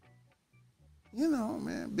 you know,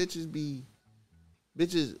 man, when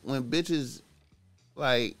bitches,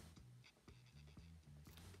 like,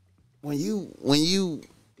 when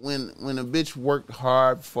a bitch worked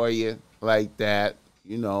hard for you like that,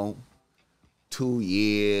 you know, 2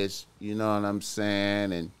 years, you know what I'm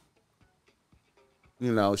saying, and,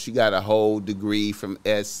 you know, she got a whole degree from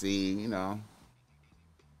SC, you know,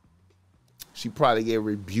 she probably get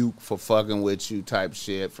rebuked for fucking with you type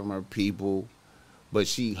shit from her people, but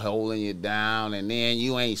she holding you down, and then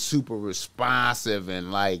you ain't super responsive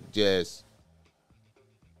and like just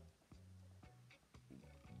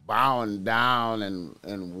bowing down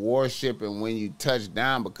and worshiping when you touch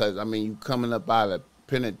down, because I mean you coming up out of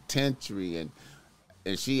penitentiary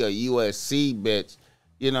and she a USC bitch,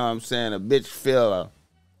 you know what I'm saying? A bitch feel a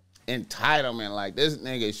entitlement like this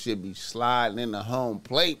nigga should be sliding in the home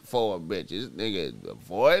plate for a bitch. This nigga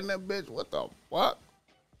avoiding a bitch. What the fuck?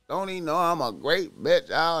 Don't he know I'm a great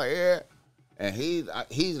bitch out here? And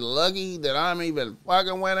he's lucky that I'm even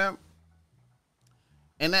fucking with him.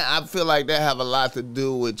 And that, I feel like that have a lot to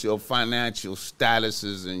do with your financial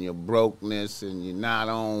statuses and your brokenness, and you're not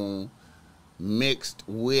on mixed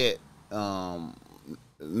with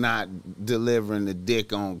not delivering the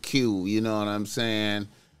dick on cue. You know what I'm saying?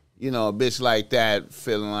 You know, a bitch like that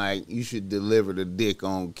feeling like you should deliver the dick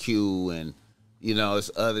on cue, and, you know,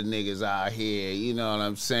 it's other niggas out here, you know what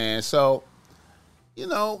I'm saying? So, you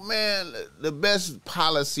know, man, the best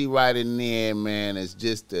policy right in there, man, is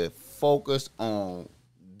just to focus on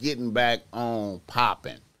getting back on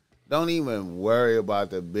popping. Don't even worry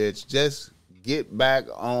about the bitch. Just get back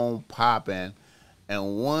on popping.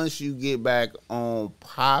 And once you get back on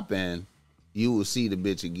popping, you will see the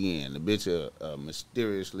bitch again. The bitch will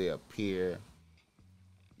mysteriously appear.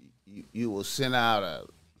 You will send out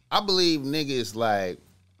I believe niggas like,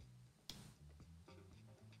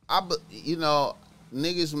 you know,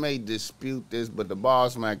 niggas may dispute this, but the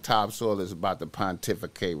Boss Mac Top Soil is about to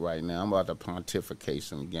pontificate right now. I'm about to pontificate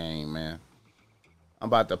some game, man. I'm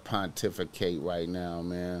about to pontificate right now,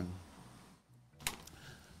 man.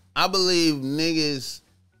 I believe niggas,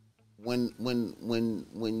 when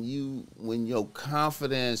your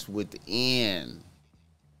confidence within,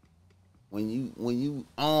 when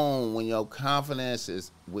your confidence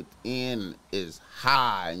is within is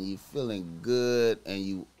high and you feeling good and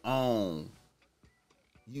you own,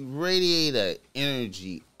 you radiate an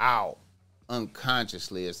energy out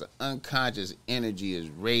unconsciously. It's an unconscious energy is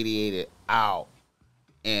radiated out,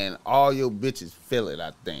 and all your bitches feel it,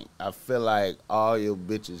 I think. I feel like all your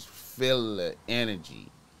bitches feel the energy.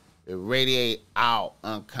 It radiate out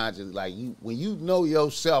unconsciously. Like when you know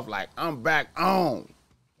yourself, like, I'm back on.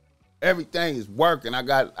 Everything is working. I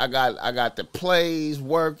got the plays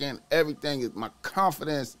working. Everything is, my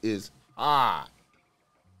confidence is high.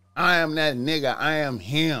 I am that nigga. I am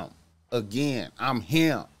him. Again, I'm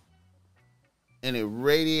him. And it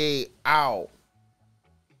radiate out.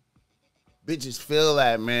 Bitches feel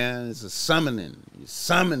that, man. It's a summoning. You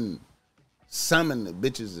summon Summoned. The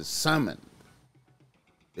bitches is summoned.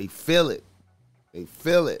 They feel it. They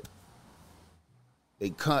feel it. They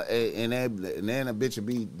come and then the bitch will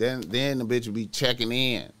be then the bitch will be checking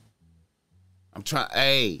in. I'm trying,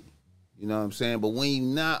 hey, you know what I'm saying? But when you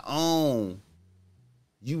not on,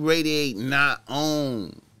 you radiate not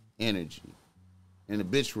on energy. And the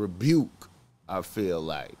bitch rebuke, I feel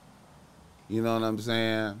like. You know what I'm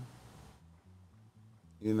saying?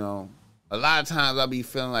 You know, a lot of times I be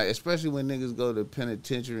feeling like, especially when niggas go to the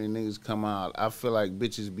penitentiary and niggas come out, I feel like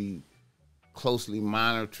bitches be closely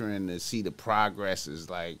monitoring to see the progresses,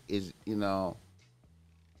 like, is, you know.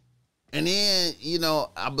 And then, you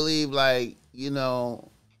know, I believe, like, you know,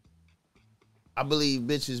 I believe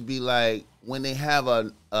bitches be like, when they have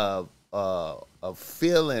a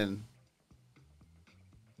feeling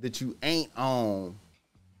that you ain't on,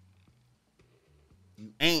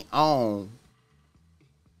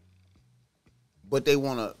 but they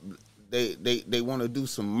wanna do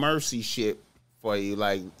some mercy shit for you.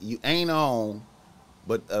 Like, you ain't on,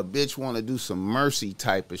 but a bitch wanna do some mercy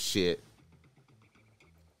type of shit.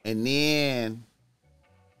 And then,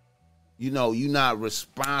 you know, you not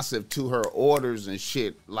responsive to her orders and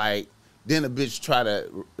shit. Like, then a bitch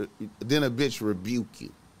rebuke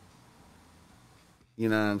you. You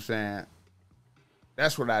know what I'm saying?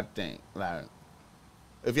 That's what I think. Like,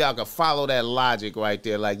 if y'all could follow that logic right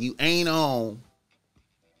there, like, you ain't on,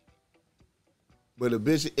 but a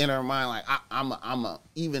bitch in her mind, like, I'm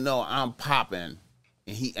even though I'm popping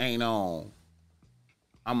and he ain't on,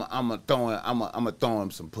 I'm throw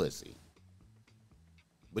him some pussy.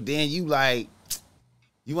 But then you like,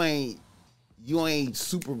 you ain't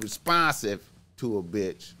super responsive to a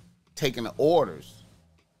bitch taking the orders.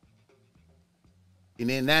 And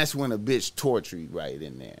then that's when a bitch torture you right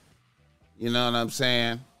in there. You know what I'm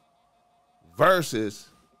saying? Versus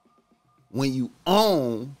when you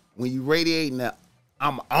own, when you radiating that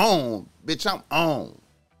I'm on, bitch, I'm on.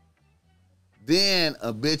 Then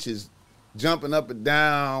a bitch is jumping up and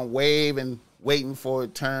down, waving, waiting for a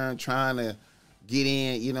turn, trying to get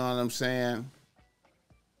in, you know what I'm saying?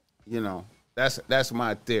 You know, that's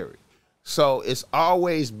my theory. So it's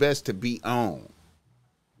always best to be on.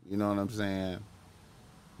 You know what I'm saying?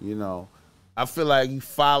 You know, I feel like you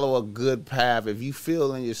follow a good path. If you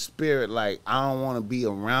feel in your spirit like, I don't want to be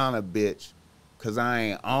around a bitch because I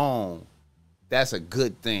ain't on, that's a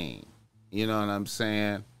good thing. You know what I'm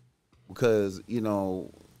saying? Because, you know,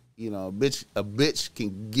 a bitch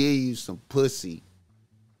can give you some pussy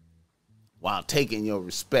while taking your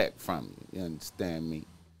respect from you. You understand me?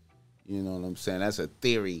 You know what I'm saying? That's a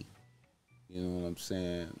theory. You know what I'm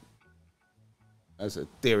saying? That's a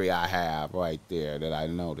theory I have right there that I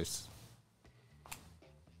noticed.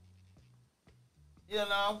 You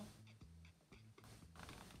know?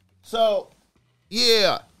 So,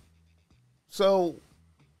 yeah. So,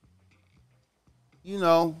 you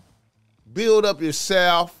know, build up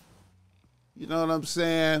yourself. You know what I'm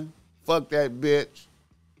saying? Fuck that bitch.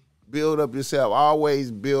 Build up yourself.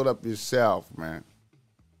 Always build up yourself, man.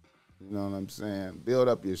 You know what I'm saying? Build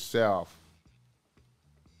up yourself.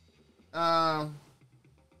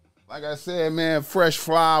 Like I said, man, fresh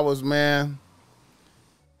flowers, man.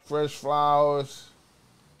 Fresh flowers.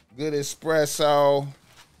 Good espresso.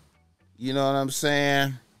 You know what I'm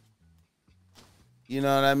saying? You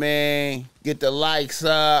know what I mean? Get the likes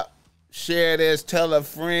up. Share this. Tell a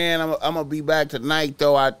friend. I'm going to be back tonight,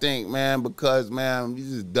 though, I think, man, because, man, we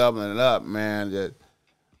just doubling it up, man.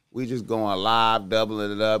 We just going live,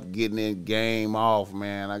 doubling it up, getting in game off,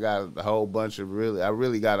 man. I got a whole bunch of I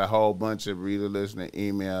really got a whole bunch of reader listener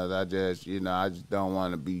emails. I just don't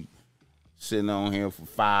want to be sitting on here for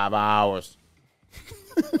 5 hours.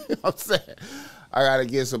 You know what I'm saying? I got to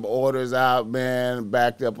get some orders out, man.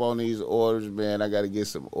 Backed up on these orders, man. I got to get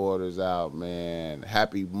some orders out, man.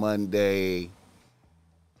 Happy Monday.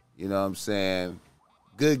 You know what I'm saying?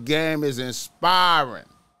 Good game is inspiring.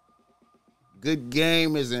 Good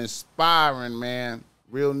game is inspiring, man.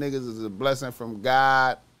 Real niggas is a blessing from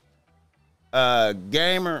God.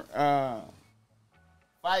 Gamer,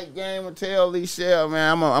 fight gamer, tell Lee Shell,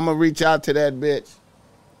 man. I'm gonna reach out to that bitch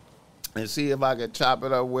and see if I can chop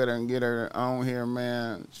it up with her and get her on here,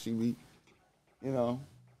 man. She be, you know,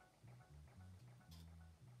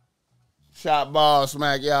 shot ball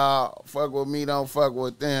smack, y'all. Fuck with me, don't fuck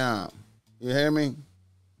with them. You hear me?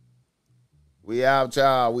 We out,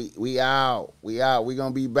 y'all. We out. We out. We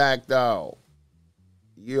gonna be back, though.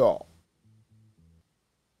 Yo.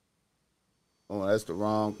 Oh, that's the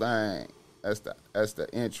wrong thing. That's the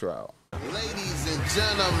intro. Ladies and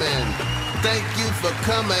gentlemen, thank you for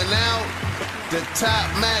coming out. The Top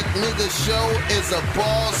Mac Nigga Show is a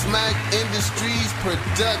Ball Smack Industries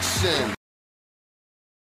production.